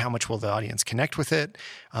it be? How much will the audience connect with it?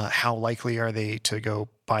 How likely are they to go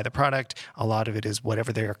buy the product? A lot of it is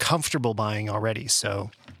whatever they're comfortable buying already. So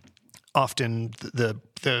often the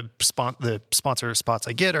sponsor spots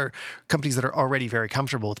I get are companies that are already very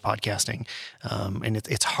comfortable with podcasting, and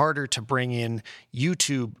it's harder to bring in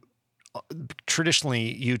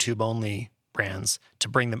traditionally YouTube only brands to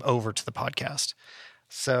bring them over to the podcast.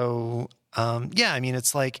 So I mean,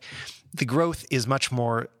 it's like the growth is much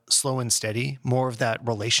more slow and steady, more of that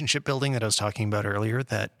relationship building that I was talking about earlier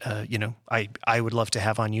that, I would love to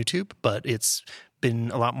have on YouTube, but it's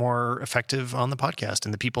been a lot more effective on the podcast.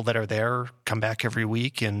 And the people that are there come back every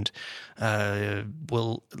week and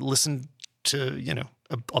will listen to,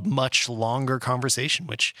 a much longer conversation,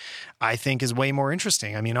 which I think is way more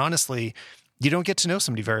interesting. I mean, honestly, you don't get to know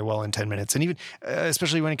somebody very well in 10 minutes. And even,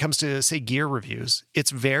 especially when it comes to, say, gear reviews,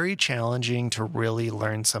 it's very challenging to really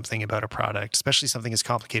learn something about a product, especially something as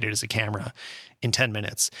complicated as a camera, in 10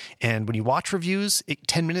 minutes. And when you watch reviews,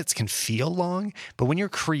 10 minutes can feel long, but when you're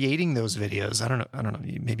creating those videos, I don't know,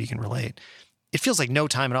 maybe you can relate. It feels like no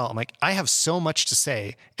time at all. I'm like, I have so much to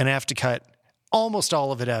say and I have to cut almost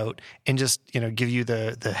all of it out and just, give you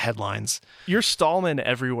the headlines. You're Stallman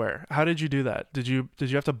everywhere. How did you do that? Did you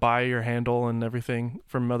have to buy your handle and everything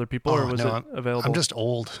from other people, or was it available? I'm just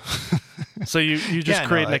old. So you just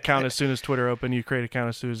create an account as soon as Twitter open. You create an account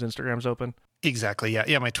as soon as Instagram's open. Exactly.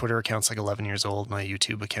 Yeah. My Twitter account's like 11 years old. My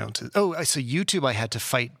YouTube account is. So YouTube, I had to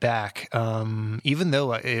fight back, even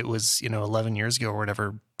though it was 11 years ago or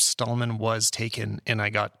whatever. Stallman was taken, and I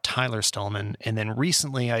got Tyler Stallman, and then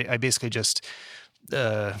recently I basically just.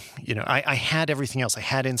 I had everything else. I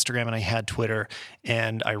had Instagram and I had Twitter,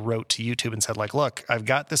 and I wrote to YouTube and said, like, look, I've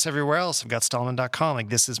got this everywhere else. I've got Stallman.com. Like,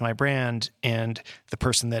 this is my brand. And the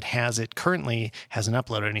person that has it currently hasn't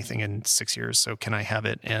uploaded anything in 6 years. So can I have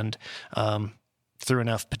it? And, through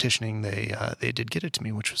enough petitioning, they did get it to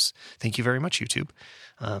me, which was, thank you very much, YouTube.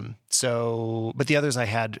 But the others I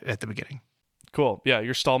had at the beginning. Cool. Yeah,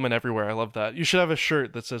 you're Stallman everywhere. I love that. You should have a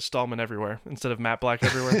shirt that says Stallman everywhere instead of Matt Black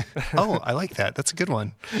everywhere. Oh, I like that. That's a good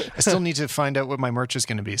one. I still need to find out what my merch is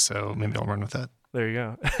going to be, so maybe I'll run with that. There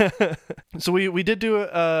you go. So we did do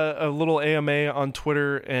a little AMA on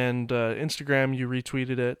Twitter and Instagram. You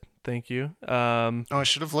retweeted it. Thank you. I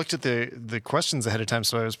should have looked at the questions ahead of time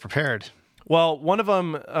so I was prepared. Well, one of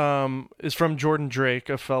them is from Jordan Drake,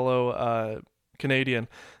 a fellow Canadian.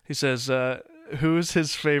 He says, who's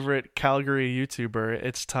his favorite Calgary YouTuber?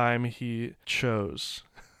 It's time he chose.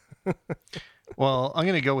 Well, I'm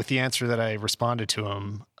going to go with the answer that I responded to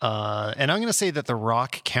him. And I'm going to say that The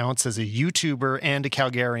Rock counts as a YouTuber and a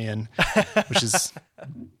Calgarian, which is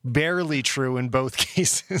barely true in both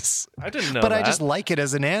cases. I didn't know but that. I just like it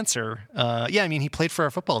as an answer. He played for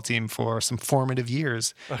our football team for some formative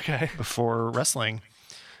years before wrestling.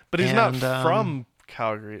 But he's not from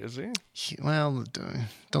Calgary, is he? Well,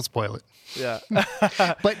 don't spoil it. Yeah.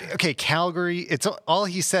 But okay, Calgary, it's all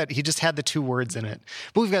he said. He just had the two words in it.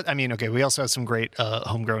 But we also have some great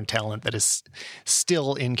homegrown talent that is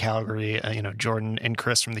still in Calgary. Jordan and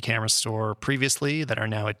Chris from the Camera Store previously that are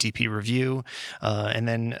now at DP Review. And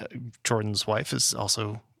then Jordan's wife is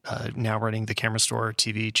also now running the Camera Store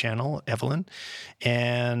TV channel, Evelyn.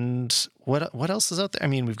 And what else is out there? I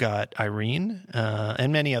mean, we've got Irene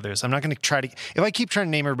and many others. I'm not going to try to. If I keep trying to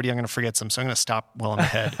name everybody, I'm going to forget some. So I'm going to stop while I'm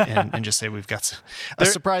ahead and just say we've got a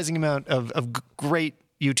surprising amount of great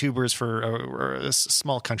YouTubers for a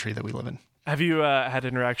small country that we live in. Have you had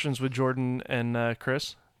interactions with Jordan and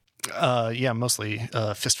Chris? Mostly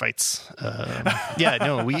fistfights.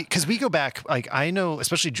 Because we go back, like, I know,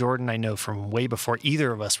 especially Jordan, I know from way before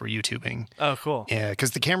either of us were YouTubing. Oh, cool. Yeah,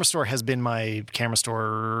 because the Camera Store has been my Camera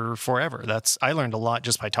Store forever. I learned a lot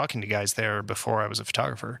just by talking to guys there before I was a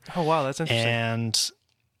photographer. Oh, wow, that's interesting.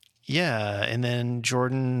 And then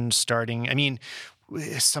Jordan starting, I'm in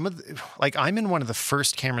one of the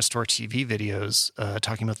first Camera Store TV videos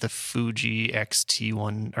talking about the Fuji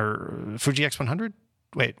X-T1 or Fuji X100.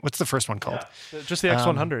 Wait, what's the first one called? Yeah, just the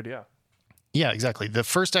X100, yeah. Yeah, exactly. The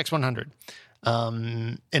first X100.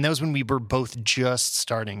 And that was when we were both just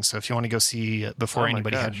starting. So if you want to go see before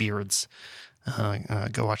anybody had beards,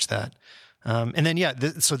 go watch that. And then,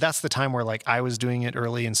 so that's the time where I was doing it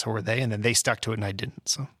early and so were they, and then they stuck to it and I didn't.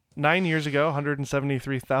 So 9 years ago,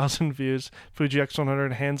 173,000 views, Fuji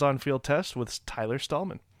X100 hands-on field test with Tyler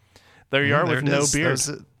Stallman. There you are with no beard,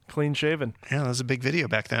 clean shaven. Yeah, that was a big video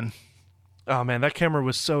back then. Oh man, that camera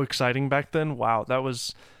was so exciting back then. Wow, that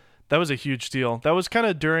was a huge deal. That was kind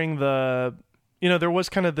of during the, there was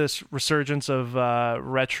kind of this resurgence of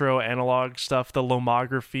retro analog stuff. The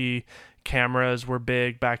Lomography cameras were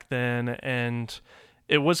big back then, and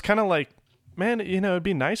it was kind of like, man, it'd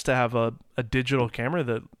be nice to have a digital camera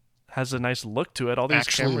that has a nice look to it. All these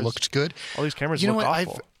actually cameras looked good. All these cameras look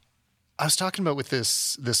awful. I was talking about with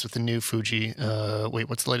this with the new Fuji. Wait,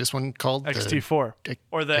 what's the latest one called? X-T4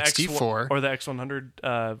 or the X-T4 or the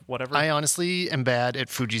X100, whatever. I honestly am bad at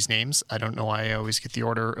Fuji's names. I don't know why I always get the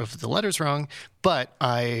order of the letters wrong, but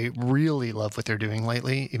I really love what they're doing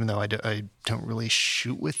lately. Even though I don't really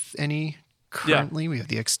shoot with any currently. We have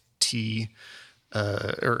the XT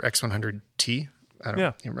or X100T. I don't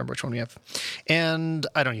even remember which one we have. And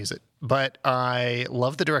I don't use it. But I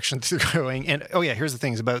love the direction they're going. And here's the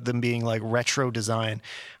things about them being like retro design.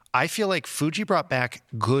 I feel like Fuji brought back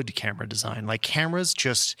good camera design. Like cameras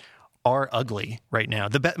just are ugly right now.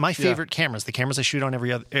 My favorite cameras, the cameras I shoot on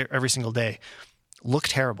every single day, look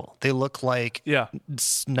terrible. They look like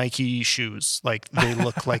Nike shoes. Like they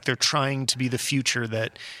look like they're trying to be the future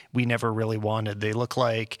that we never really wanted. They look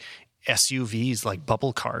like SUVs, like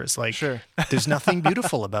bubble cars. Like there's nothing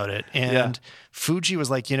beautiful about it. And Fuji was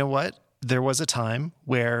like, you know what? There was a time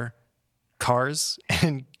where cars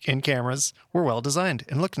and cameras were well designed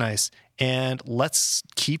and looked nice. And let's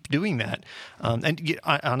keep doing that.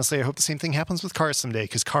 Honestly, I hope the same thing happens with cars someday,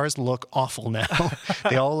 because cars look awful now.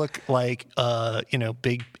 They all look like,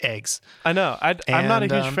 big eggs. I know. I'm not a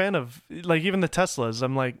huge fan of, like, even the Teslas.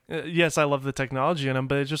 I'm like, yes, I love the technology in them,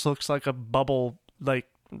 but it just looks like a bubble, like,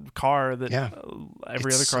 car that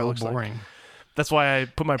every other car looks boring. Like. That's why I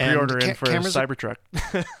put my pre-order in for Cybertruck.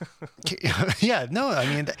 I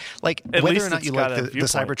mean, like, at whether or not you like the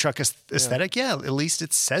Cybertruck aesthetic, at least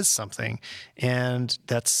it says something. And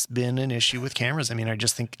that's been an issue with cameras. I mean, I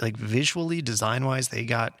just think, like, visually, design-wise, they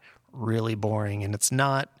got really boring, and it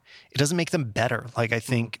doesn't make them better. Like, I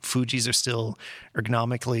think Fujis are still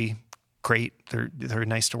ergonomically great. They're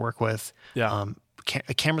nice to work with. Yeah.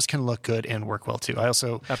 Cameras can look good and work well too. I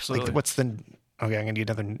also absolutely. I'm going to get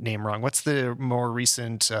another name wrong. What's the more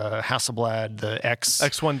recent Hasselblad, the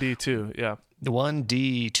X1D2? Yeah. The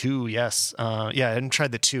 1D2, yes. I hadn't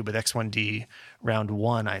tried the 2, but X1D round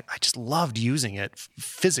 1, I just loved using it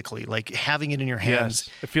physically. Like, having it in your hands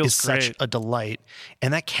it feels is great. Such a delight.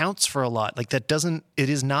 And that counts for a lot. Like, it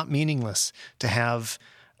is not meaningless to have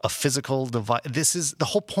a physical device. This is the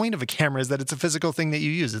whole point of a camera, is that it's a physical thing that you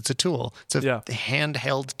use. It's a tool. It's a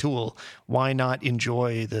handheld tool. Why not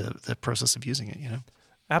enjoy the process of using it,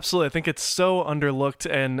 Absolutely. I think it's so underlooked,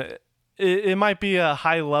 and it might be a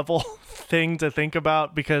high level thing to think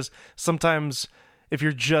about, because sometimes if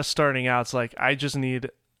you're just starting out, it's like, I just need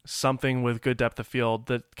something with good depth of field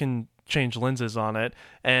that can change lenses on it.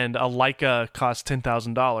 And a Leica costs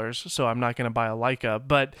 $10,000, so I'm not going to buy a Leica.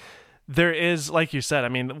 But there is, like you said, I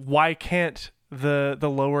mean, why can't the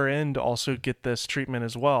lower end also get this treatment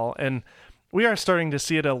as well? And we are starting to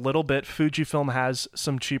see it a little bit. Fujifilm has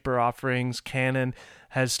some cheaper offerings. Canon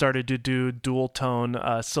has started to do dual tone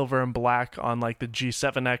silver and black on, like, the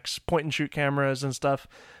G7X point and shoot cameras and stuff.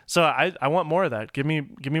 So I want more of that. Give me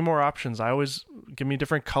more options. Give me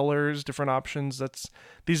different colors, different options.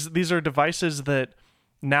 These are devices that,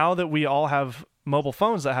 now that we all have mobile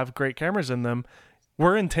phones that have great cameras in them,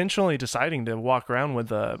 we're intentionally deciding to walk around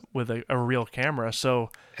with a real camera. So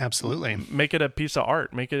absolutely, make it a piece of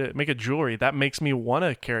art, make it jewelry. That makes me want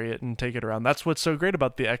to carry it and take it around. That's what's so great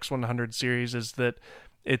about the X100 series, is that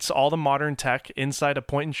it's all the modern tech inside a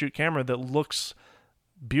point and shoot camera that looks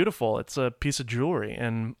beautiful. It's a piece of jewelry.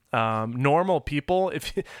 And normal people,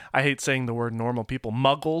 I hate saying the word normal people,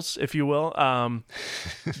 muggles, if you will,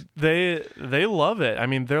 they love it. I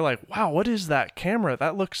mean, they're like, wow, what is that camera?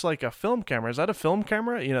 That looks like a film camera. Is that a film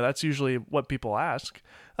camera? That's usually what people ask.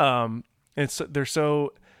 It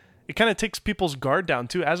kind of takes people's guard down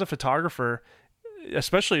too. As a photographer,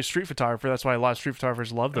 especially a street photographer, that's why a lot of street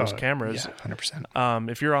photographers love those cameras. Yeah,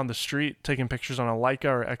 100%. If you're on the street taking pictures on a Leica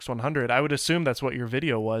or X100, I would assume that's what your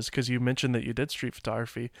video was, because you mentioned that you did street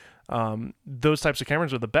photography. Those types of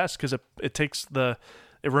cameras are the best, because it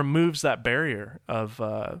removes that barrier of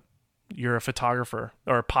you're a photographer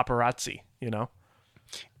or a paparazzi,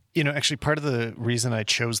 Actually, part of the reason I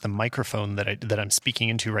chose the microphone that I'm speaking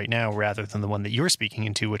into right now, rather than the one that you're speaking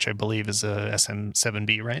into, which I believe is a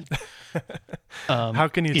SM7B, right? How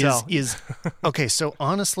can you tell? Okay, so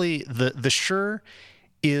honestly, the Shure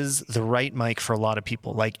is the right mic for a lot of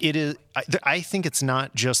people. Like, it is. I think it's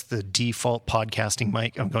not just the default podcasting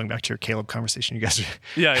mic. I'm going back to your Caleb conversation. You guys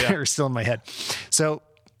are still in my head. So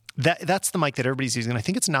that's the mic that everybody's using. And I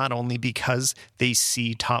think it's not only because they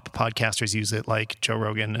see top podcasters use it, like Joe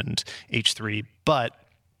Rogan and H3, but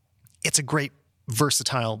it's a great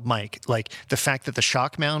versatile mic. Like the fact that the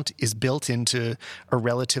shock mount is built into a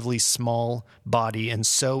relatively small body, and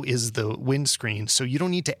so is the windscreen. So you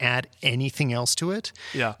don't need to add anything else to it.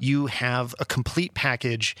 Yeah. You have a complete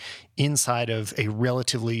package inside of a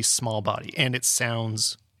relatively small body, and it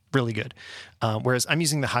sounds really good. Whereas I'm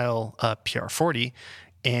using the Heil PR40,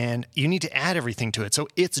 and you need to add everything to it. So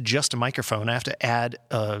it's just a microphone. I have to add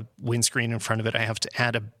a windscreen in front of it. I have to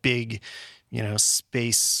add a big,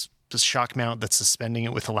 space shock mount that's suspending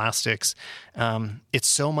it with elastics. It's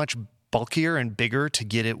so much bulkier and bigger to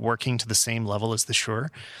get it working to the same level as the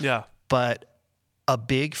Shure. Yeah. But a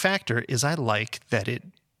big factor is I like that it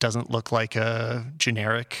doesn't look like a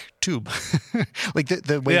generic tube. Like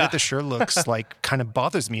the way that the Shure looks like kind of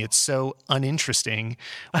bothers me. It's so uninteresting,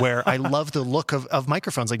 where I love the look of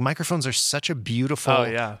microphones. Like microphones are such a beautiful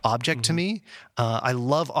object to me. I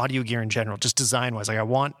love audio gear in general, just design wise. Like I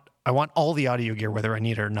want all the audio gear, whether I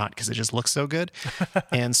need it or not, because it just looks so good.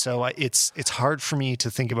 And so it's hard for me to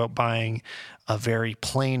think about buying a very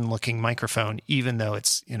plain looking microphone, even though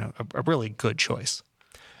it's, a really good choice.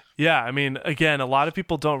 Yeah, I mean, again, a lot of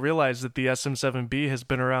people don't realize that the SM7B has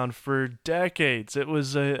been around for decades. It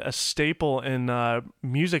was a staple in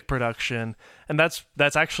music production, and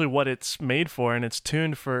that's actually what it's made for, and it's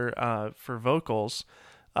tuned for vocals.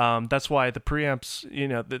 That's why the preamps,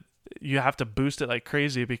 you have to boost it like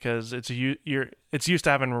crazy, because it's used to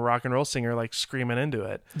having a rock and roll singer like screaming into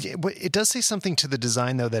it. Yeah, but it does say something to the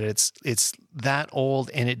design though, that it's that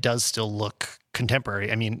old and it does still look contemporary.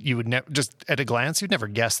 I mean, you would just at a glance, you'd never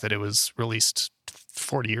guess that it was released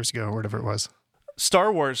 40 years ago or whatever it was. Star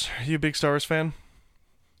Wars. Are you a big Star Wars fan?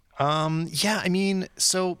 Yeah, I mean,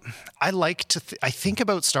 so I like to, I think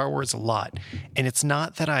about Star Wars a lot, and it's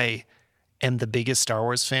not that I am the biggest Star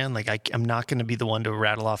Wars fan. Like I'm not going to be the one to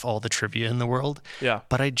rattle off all the trivia in the world. Yeah.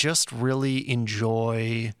 But I just really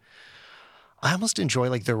I almost enjoy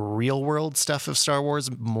like the real world stuff of Star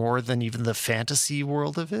Wars more than even the fantasy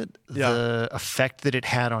world of it. Yeah. The effect that it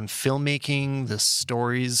had on filmmaking, the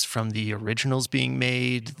stories from the originals being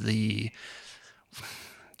made, the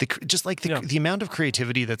amount of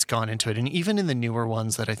creativity that's gone into it. And even in the newer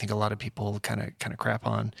ones that I think a lot of people kind of crap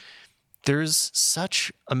on, there's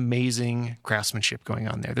such amazing craftsmanship going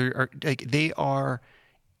on there.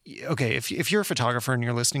 Okay, if you're a photographer and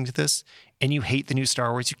you're listening to this and you hate the new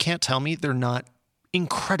Star Wars, you can't tell me they're not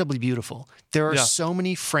incredibly beautiful. There are so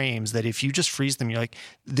many frames that if you just freeze them, you're like,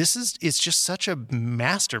 it's just such a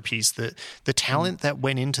masterpiece. The talent that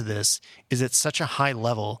went into this is at such a high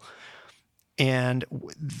level. And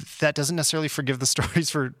that doesn't necessarily forgive the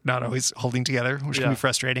stories for not always holding together, which can be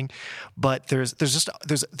frustrating. But they're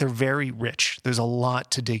very rich. There's a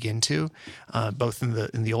lot to dig into, both in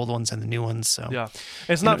the old ones and the new ones. So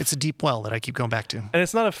it's a deep well that I keep going back to. And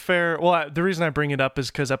it's not a fair. Well, the reason I bring it up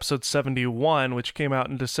is because episode 71, which came out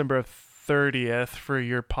in December 30th for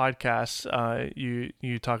your podcast,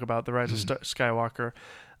 you talk about the Rise of Skywalker,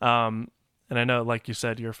 and I know, like you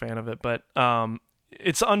said, you're a fan of it, but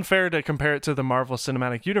it's unfair to compare it to the Marvel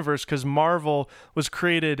Cinematic Universe, because Marvel was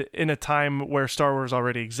created in a time where Star Wars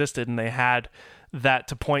already existed, and they had that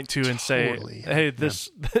to point to and say, "Hey, this,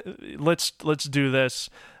 let's do this."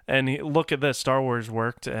 And look at this, Star Wars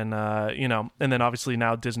worked, and and then obviously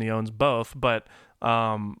now Disney owns both, but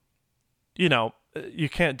you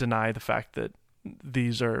can't deny the fact that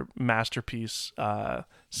these are masterpiece,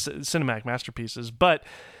 cinematic masterpieces. But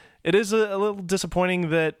it is a little disappointing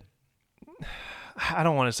that. I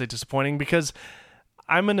don't want to say disappointing, because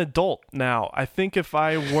I'm an adult now. I think if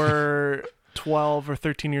I were 12 or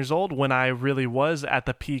 13 years old, when I really was at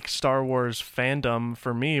the peak Star Wars fandom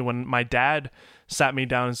for me, when my dad sat me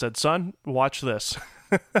down and said, "Son, watch this."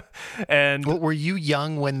 And were you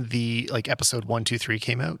young when the episode 1, 2, 3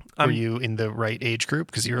 came out? Were you in the right age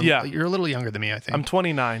group? Because you're a little younger than me, I think. I'm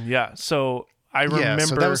 29. Yeah. So I remember.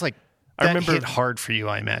 So that was hit hard for you,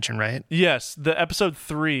 I imagine, right? Yes. The episode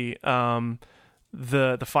 3,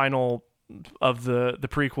 the final of the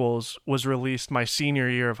prequels was released my senior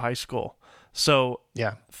year of high school. So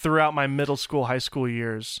throughout my middle school, high school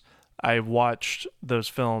years, I watched those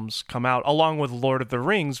films come out, along with Lord of the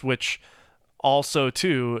Rings, which also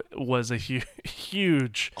too was a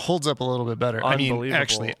huge holds up a little bit better. I mean,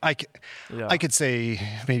 actually, I could say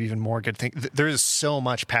maybe even more good thing. There is so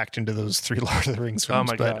much packed into those 3 Lord of the Rings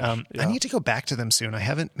films. Oh my gosh. I need to go back to them soon. I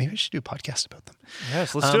haven't. Maybe I should do a podcast about them.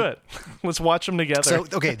 Yes, let's do it. Let's watch them together. So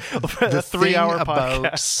the 3-hour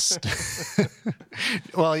podcast.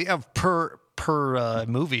 well, per per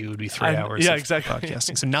movie, it would be 3 hours yeah, of exactly.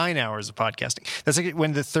 podcasting. So 9 hours of podcasting. That's like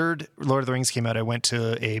when the third Lord of the Rings came out, I went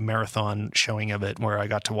to a marathon showing of it where I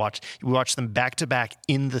got to we watched them back to back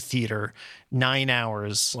in the theater, 9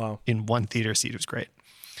 hours in one theater seat. It was great.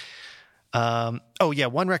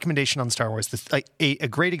 One recommendation on Star Wars. A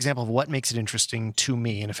great example of what makes it interesting to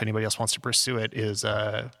me, and if anybody else wants to pursue it, is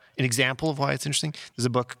an example of why it's interesting. There's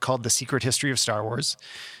a book called The Secret History of Star Wars,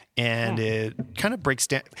 and it kind of breaks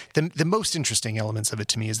down the most interesting elements of it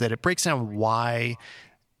to me is that it breaks down why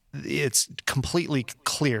it's completely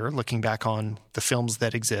clear, looking back on the films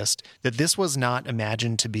that exist, that this was not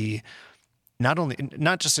imagined to be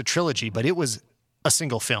not just a trilogy, but it was a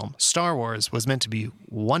single film. Star Wars was meant to be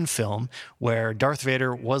one film where Darth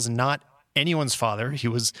Vader was not anyone's father. He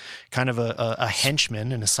was kind of a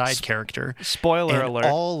henchman and a side character. Spoiler alert.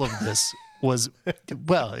 All of this was,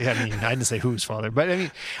 well, I mean, I didn't say whose father, but I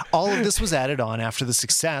mean, all of this was added on after the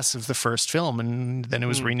success of the first film, and then it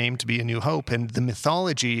was renamed to be A New Hope. And the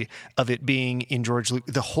mythology of it being in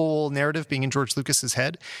the whole narrative being in George Lucas's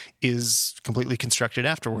head is completely constructed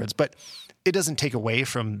afterwards. But it doesn't take away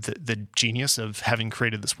from the genius of having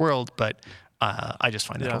created this world, but I just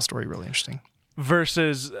find that whole story really interesting.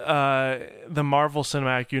 Versus the Marvel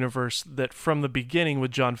Cinematic Universe that from the beginning with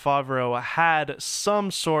Jon Favreau had some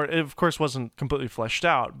sort, it of course wasn't completely fleshed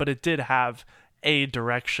out, but it did have a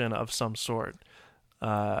direction of some sort.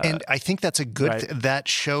 And I think that's a good, that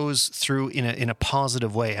shows through in a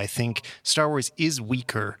positive way. I think Star Wars is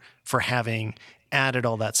weaker for having added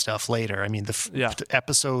all that stuff later. I mean,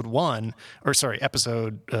 episode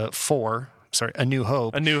 4, A New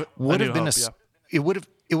Hope, it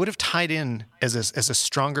would have tied in as a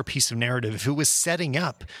stronger piece of narrative if it was setting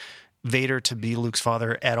up Vader to be Luke's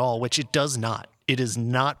father at all, which it does not. It is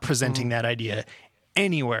not presenting that idea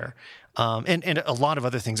anywhere. And a lot of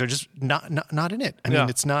other things are just not in it. I mean,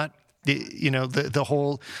 it's not, the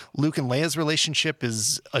whole Luke and Leia's relationship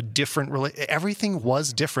is a different, everything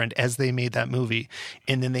was different as they made that movie.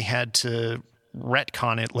 And then they had to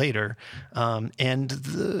retcon it later. And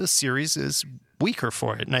the series is weaker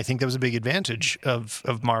for it. And I think that was a big advantage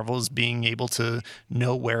of Marvel, is being able to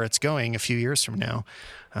know where it's going a few years from now.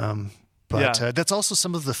 But that's also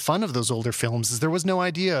some of the fun of those older films, is there was no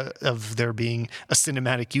idea of there being a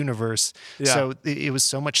cinematic universe. Yeah. So it was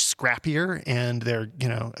so much scrappier, and they're,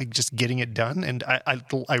 just getting it done. And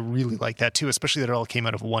I really like that too, especially that it all came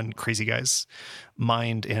out of one crazy guy's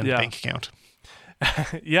mind and bank account.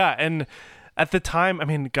 Yeah. And at the time, I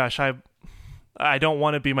mean, gosh, I don't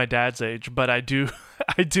want to be my dad's age, but I do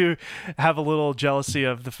have a little jealousy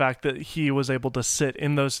of the fact that he was able to sit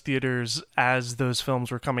in those theaters as those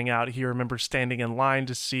films were coming out. He remembers standing in line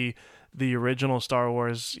to see the original Star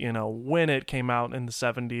Wars, when it came out in the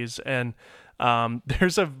 70s. And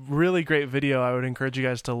there's a really great video I would encourage you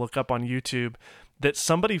guys to look up on YouTube that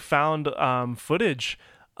somebody found footage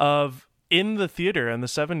of in the theater in the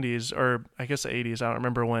 70s, or I guess the 80s. I don't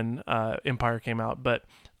remember when Empire came out, but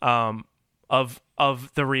of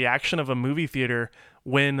the reaction of a movie theater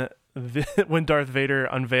when Darth Vader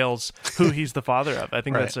unveils who he's the father of. I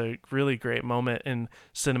think that's a really great moment in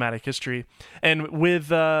cinematic history. And with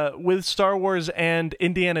Star Wars and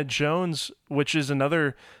Indiana Jones, which is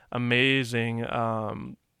another amazing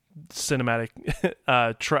cinematic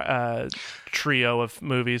trio of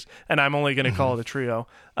movies, and I'm only going to call it a trio,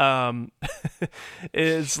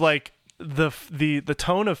 is like the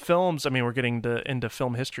tone of films. I mean, we're getting into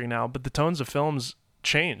film history now, but the tones of films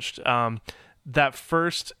changed. That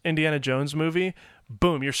first Indiana Jones movie,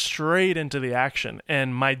 boom, you're straight into the action.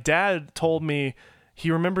 And my dad told me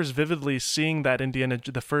he remembers vividly seeing that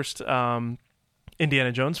the first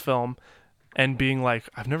Indiana Jones film, and being like,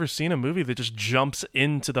 I've never seen a movie that just jumps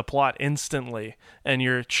into the plot instantly, and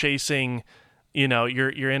you're chasing,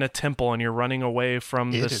 you're in a temple and you're running away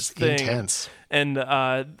from this thing. It is intense. And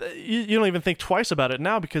you don't even think twice about it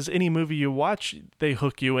now, because any movie you watch, they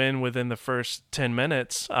hook you in within the first 10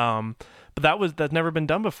 minutes. But that's never been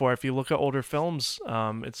done before. If you look at older films,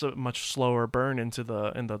 it's a much slower burn into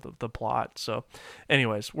the plot. So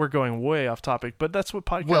anyways, we're going way off topic, but that's what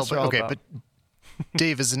podcasts are all about. But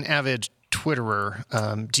Dave is an avid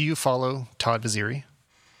Twitterer. Do you follow Todd Vaziri?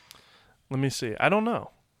 Let me see. I don't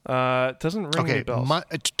know. It doesn't ring any bells.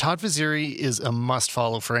 Todd Vaziri is a must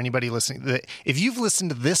follow for anybody listening. If you've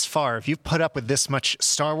listened this far, if you've put up with this much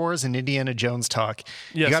Star Wars and Indiana Jones talk,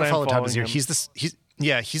 you got to follow Todd Vaziri. He's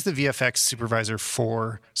the VFX supervisor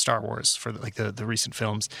for Star Wars, for the recent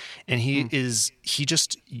films, and he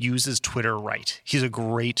just uses Twitter right. He's a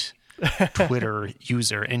great Twitter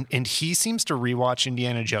user, and he seems to rewatch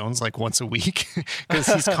Indiana Jones like once a week because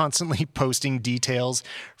he's constantly posting details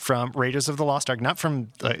from Raiders of the Lost Ark. Not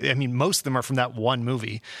from, I mean, most of them are from that one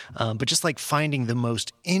movie, but just like finding the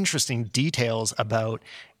most interesting details about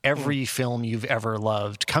every film you've ever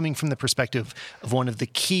loved, coming from the perspective of one of the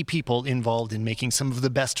key people involved in making some of the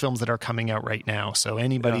best films that are coming out right now. So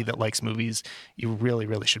anybody that likes movies, you really,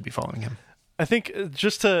 really should be following him. I think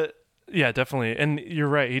yeah, definitely. And you're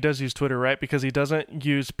right. He does use Twitter, right? Because he doesn't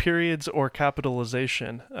use periods or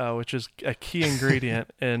capitalization, which is a key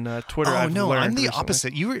ingredient in Twitter. Oh, I've no, learned I'm the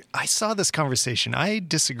recently. opposite. I saw this conversation. I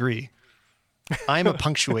disagree. I'm a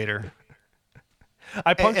punctuator.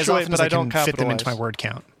 I As punctuate, often but as I I don't can fit them capitalize. into my word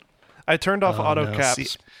count. I turned off auto no.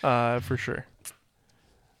 caps for sure.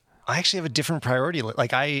 I actually have a different priority.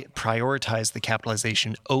 Like I prioritize the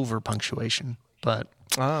capitalization over punctuation, but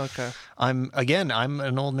Oh, okay. I'm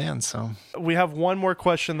an old man, so. We have one more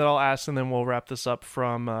question that I'll ask, and then we'll wrap this up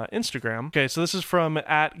from Instagram. Okay, so this is from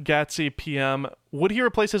 @GatsyPM. Would he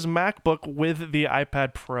replace his MacBook with the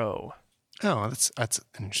iPad Pro? Oh, that's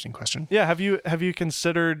an interesting question. Yeah, have you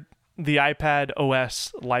considered the iPad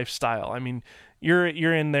OS lifestyle? I mean, you're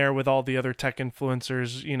in there with all the other tech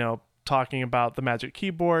influencers, talking about the Magic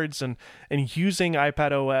Keyboards and using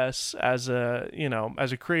iPad OS as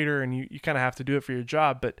a creator, and you kind of have to do it for your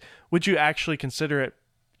job. But would you actually consider it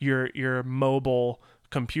your mobile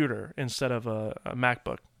computer instead of a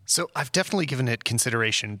MacBook? So I've definitely given it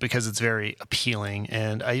consideration because it's very appealing.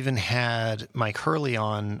 And I even had Mike Hurley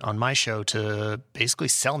on my show to basically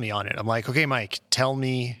sell me on it. I'm like, okay, Mike, tell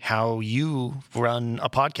me how you run a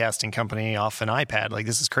podcasting company off an iPad. Like,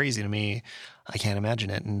 this is crazy to me. I can't imagine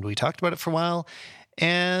it. And we talked about it for a while,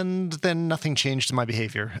 and then nothing changed in my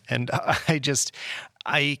behavior. And I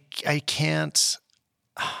can't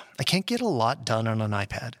get a lot done on an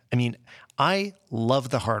iPad. I mean, I love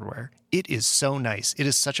the hardware. It is so nice. It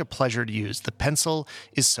is such a pleasure to use. The pencil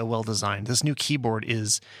is so well designed. This new keyboard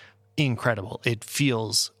is incredible. It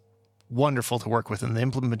feels wonderful to work with, and the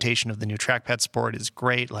implementation of the new trackpad support is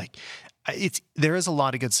great. Like, there is a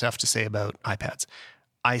lot of good stuff to say about iPads.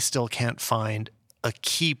 I still can't find a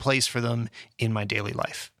key place for them in my daily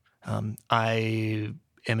life. I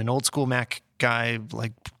am an old school Mac guy,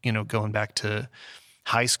 like, going back to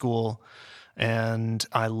high school. And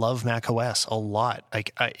I love Mac OS a lot.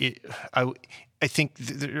 Like I think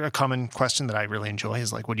a common question that I really enjoy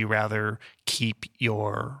is like, would you rather keep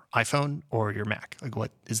your iPhone or your Mac? Like,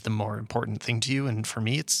 what is the more important thing to you? And for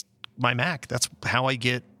me, it's my Mac. That's how I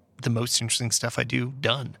get the most interesting stuff I do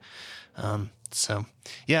done. So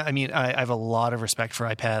yeah, I mean, I have a lot of respect for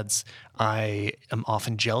iPads. I am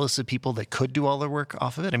often jealous of people that could do all their work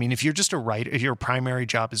off of it. I mean, if you're just a writer, if your primary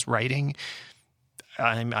job is writing,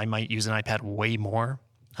 I might use an iPad way more,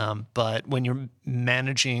 but when you're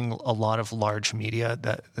managing a lot of large media,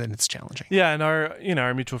 then it's challenging. Yeah, and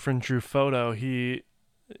our mutual friend Drew Photo, he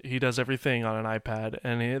does everything on an iPad,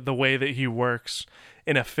 and the way that he works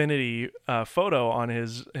in Affinity Photo on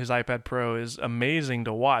his iPad Pro is amazing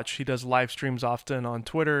to watch. He does live streams often on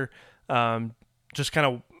Twitter, just kind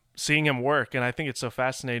of seeing him work, and I think it's so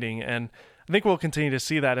fascinating. And I think we'll continue to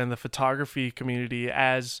see that in the photography community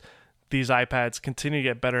as these iPads continue to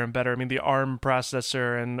get better and better. I mean, the ARM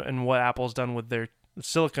processor and what Apple's done with their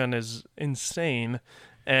silicon is insane.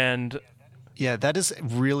 And yeah, that is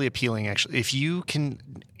really appealing, actually. If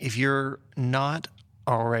you're not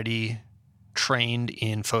already trained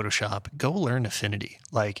in Photoshop, go learn Affinity.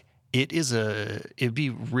 Like, it'd be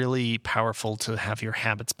really powerful to have your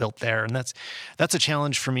habits built there. And that's a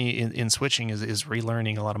challenge for me in switching is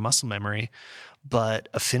relearning a lot of muscle memory. But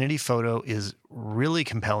Affinity Photo is really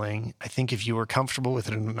compelling. I think if you were comfortable with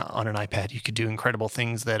it on an iPad, you could do incredible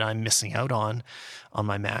things that I'm missing out on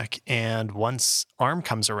my Mac. And once ARM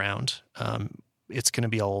comes around, it's going to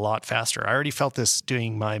be a lot faster. I already felt this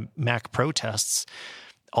doing my Mac Pro tests.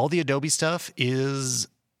 All the Adobe stuff is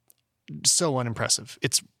so unimpressive.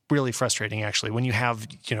 It's really frustrating, actually, when you have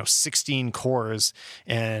 16 cores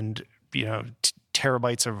and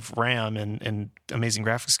terabytes of RAM and amazing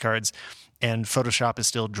graphics cards, and Photoshop is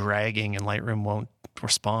still dragging and Lightroom won't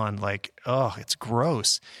respond. Like, oh, it's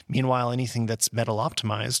gross. Meanwhile, anything that's metal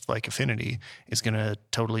optimized, like Affinity, is going to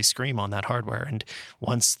totally scream on that hardware. And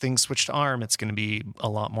once things switch to ARM, it's going to be a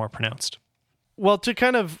lot more pronounced. Well, to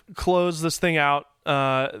kind of close this thing out,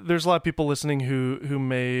 there's a lot of people listening who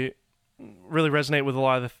may really resonate with a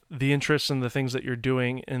lot of the interests and the things that you're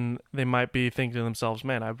doing, and they might be thinking to themselves,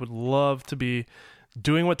 man, I would love to be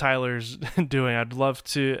doing what Tyler's doing. I'd love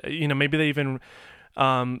to, maybe they even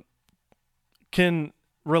can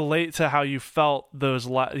relate to how you felt those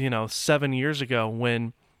 7 years ago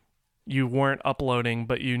when you weren't uploading,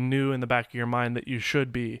 but you knew in the back of your mind that you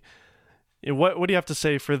should be. What do you have to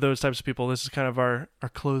say for those types of people? This is kind of our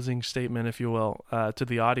closing statement, if you will, to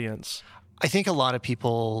the audience. I think a lot of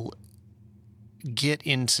people get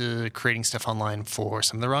into creating stuff online for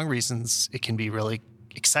some of the wrong reasons. It can be really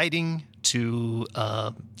exciting to,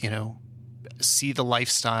 see the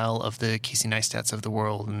lifestyle of the Casey Neistats of the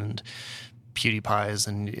world and PewDiePies,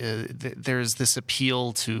 and there's this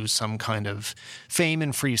appeal to some kind of fame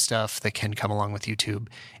and free stuff that can come along with YouTube.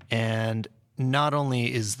 And not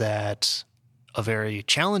only is that a very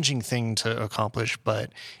challenging thing to accomplish,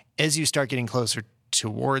 but as you start getting closer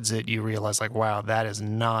towards it, you realize like, wow, that is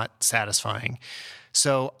not satisfying.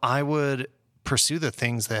 So I would pursue the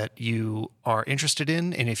things that you are interested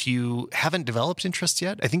in. And if you haven't developed interests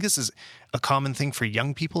yet, I think this is a common thing for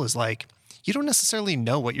young people, is like, you don't necessarily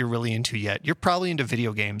know what you're really into yet. You're probably into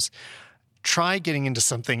video games. Try getting into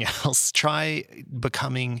something else. Try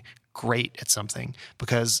becoming great at something,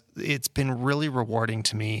 because it's been really rewarding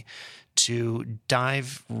to me to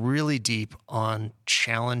dive really deep on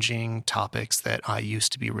challenging topics that I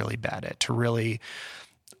used to be really bad at, to really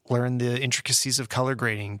learn the intricacies of color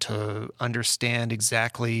grading, to understand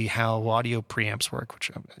exactly how audio preamps work,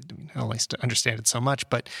 which I only understand it so much,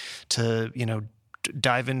 but to,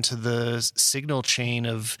 dive into the signal chain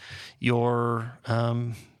of your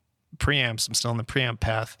preamps. I'm still on the preamp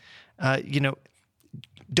path.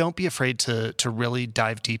 Don't be afraid to really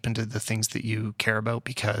dive deep into the things that you care about,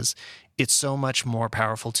 because it's so much more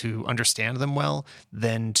powerful to understand them well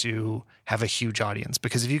than to have a huge audience.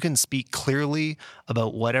 Because if you can speak clearly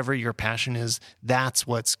about whatever your passion is, that's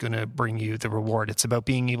what's going to bring you the reward. It's about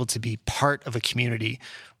being able to be part of a community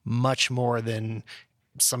much more than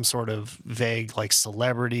some sort of vague like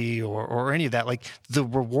celebrity or any of that. Like, the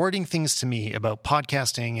rewarding things to me about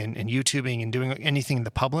podcasting and YouTubing and doing anything in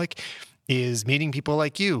the public is meeting people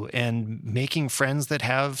like you and making friends that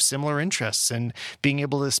have similar interests and being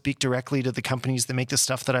able to speak directly to the companies that make the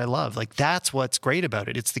stuff that I love. Like, that's what's great about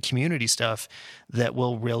it. It's the community stuff that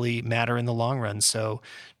will really matter in the long run. So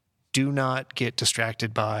do not get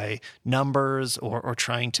distracted by numbers or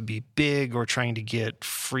trying to be big or trying to get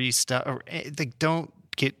free stuff. Don't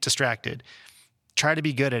get distracted. Try to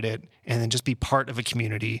be good at it, and then just be part of a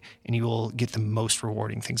community, and you will get the most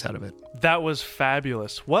rewarding things out of it. That was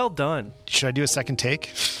fabulous. Well done. Should I do a second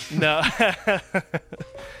take? No.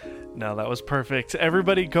 No, that was perfect.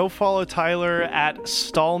 Everybody go follow Tyler at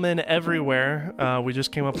Stallman everywhere. We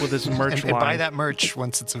just came up with this merch line. And buy that merch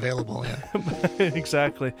once it's available. Yeah.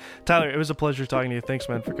 Exactly. Tyler, it was a pleasure talking to you. Thanks,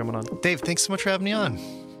 man, for coming on. Dave, thanks so much for having me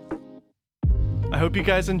on. I hope you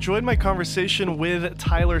guys enjoyed my conversation with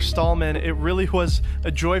Tyler Stallman. It really was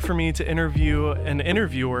a joy for me to interview an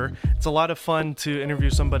interviewer. It's a lot of fun to interview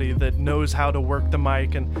somebody that knows how to work the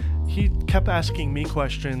mic, and he kept asking me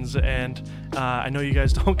questions, and I know you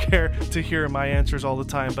guys don't care to hear my answers all the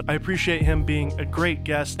time, but I appreciate him being a great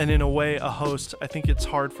guest and, in a way, a host. I think it's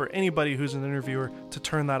hard for anybody who's an interviewer to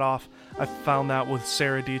turn that off. I found that with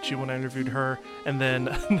Sarah Dietschy when I interviewed her, and then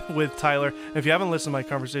with Tyler. If you haven't listened to my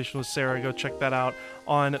conversation with Sarah, go check that out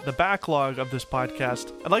on the backlog of this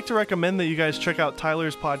podcast. I'd like to recommend that you guys check out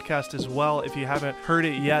Tyler's podcast as well if you haven't heard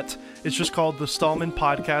it yet. It's just called The Stallman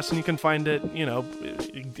Podcast, and you can find it,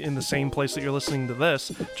 in the same place that you're listening to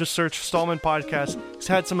this. Just search Stallman Podcast. He's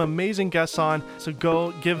had some amazing guests on, so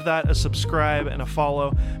go give that a subscribe and a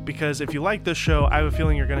follow, because if you like this show, I have a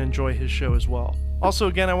feeling you're going to enjoy his show as well. Also,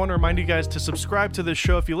 again, I want to remind you guys to subscribe to this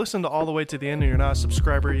show. If you listen to all the way to the end and you're not a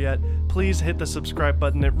subscriber yet, please hit the subscribe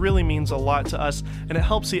button. It really means a lot to us, and it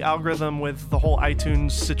helps the algorithm with the whole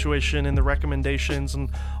iTunes situation and the recommendations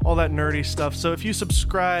and all that nerdy stuff. So if you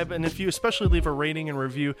subscribe, and if you especially leave a rating and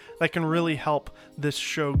review, that can really help this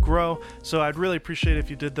show grow. So I'd really appreciate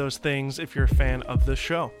if you did those things if you're a fan of the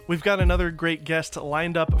show. We've got another great guest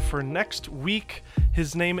lined up for next week.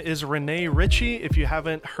 His name is Rene Ritchie. If you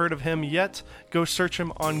haven't heard of him yet, go search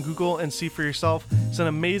him on Google and see for yourself. He's an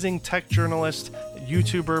amazing tech journalist,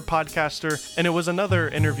 YouTuber, podcaster, and it was another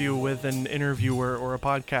interview with an interviewer or a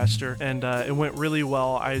podcaster, and it went really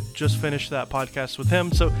well. I just finished that podcast with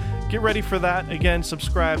him, so get ready for that. Again,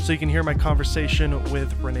 subscribe so you can hear my conversation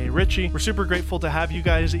with Rene Ritchie. We're super grateful to have you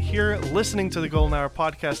guys here listening to the Golden Hour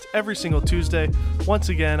podcast every single Tuesday. Once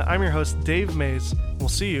again, I'm your host, Dave Mays. We'll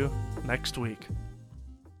see you next week.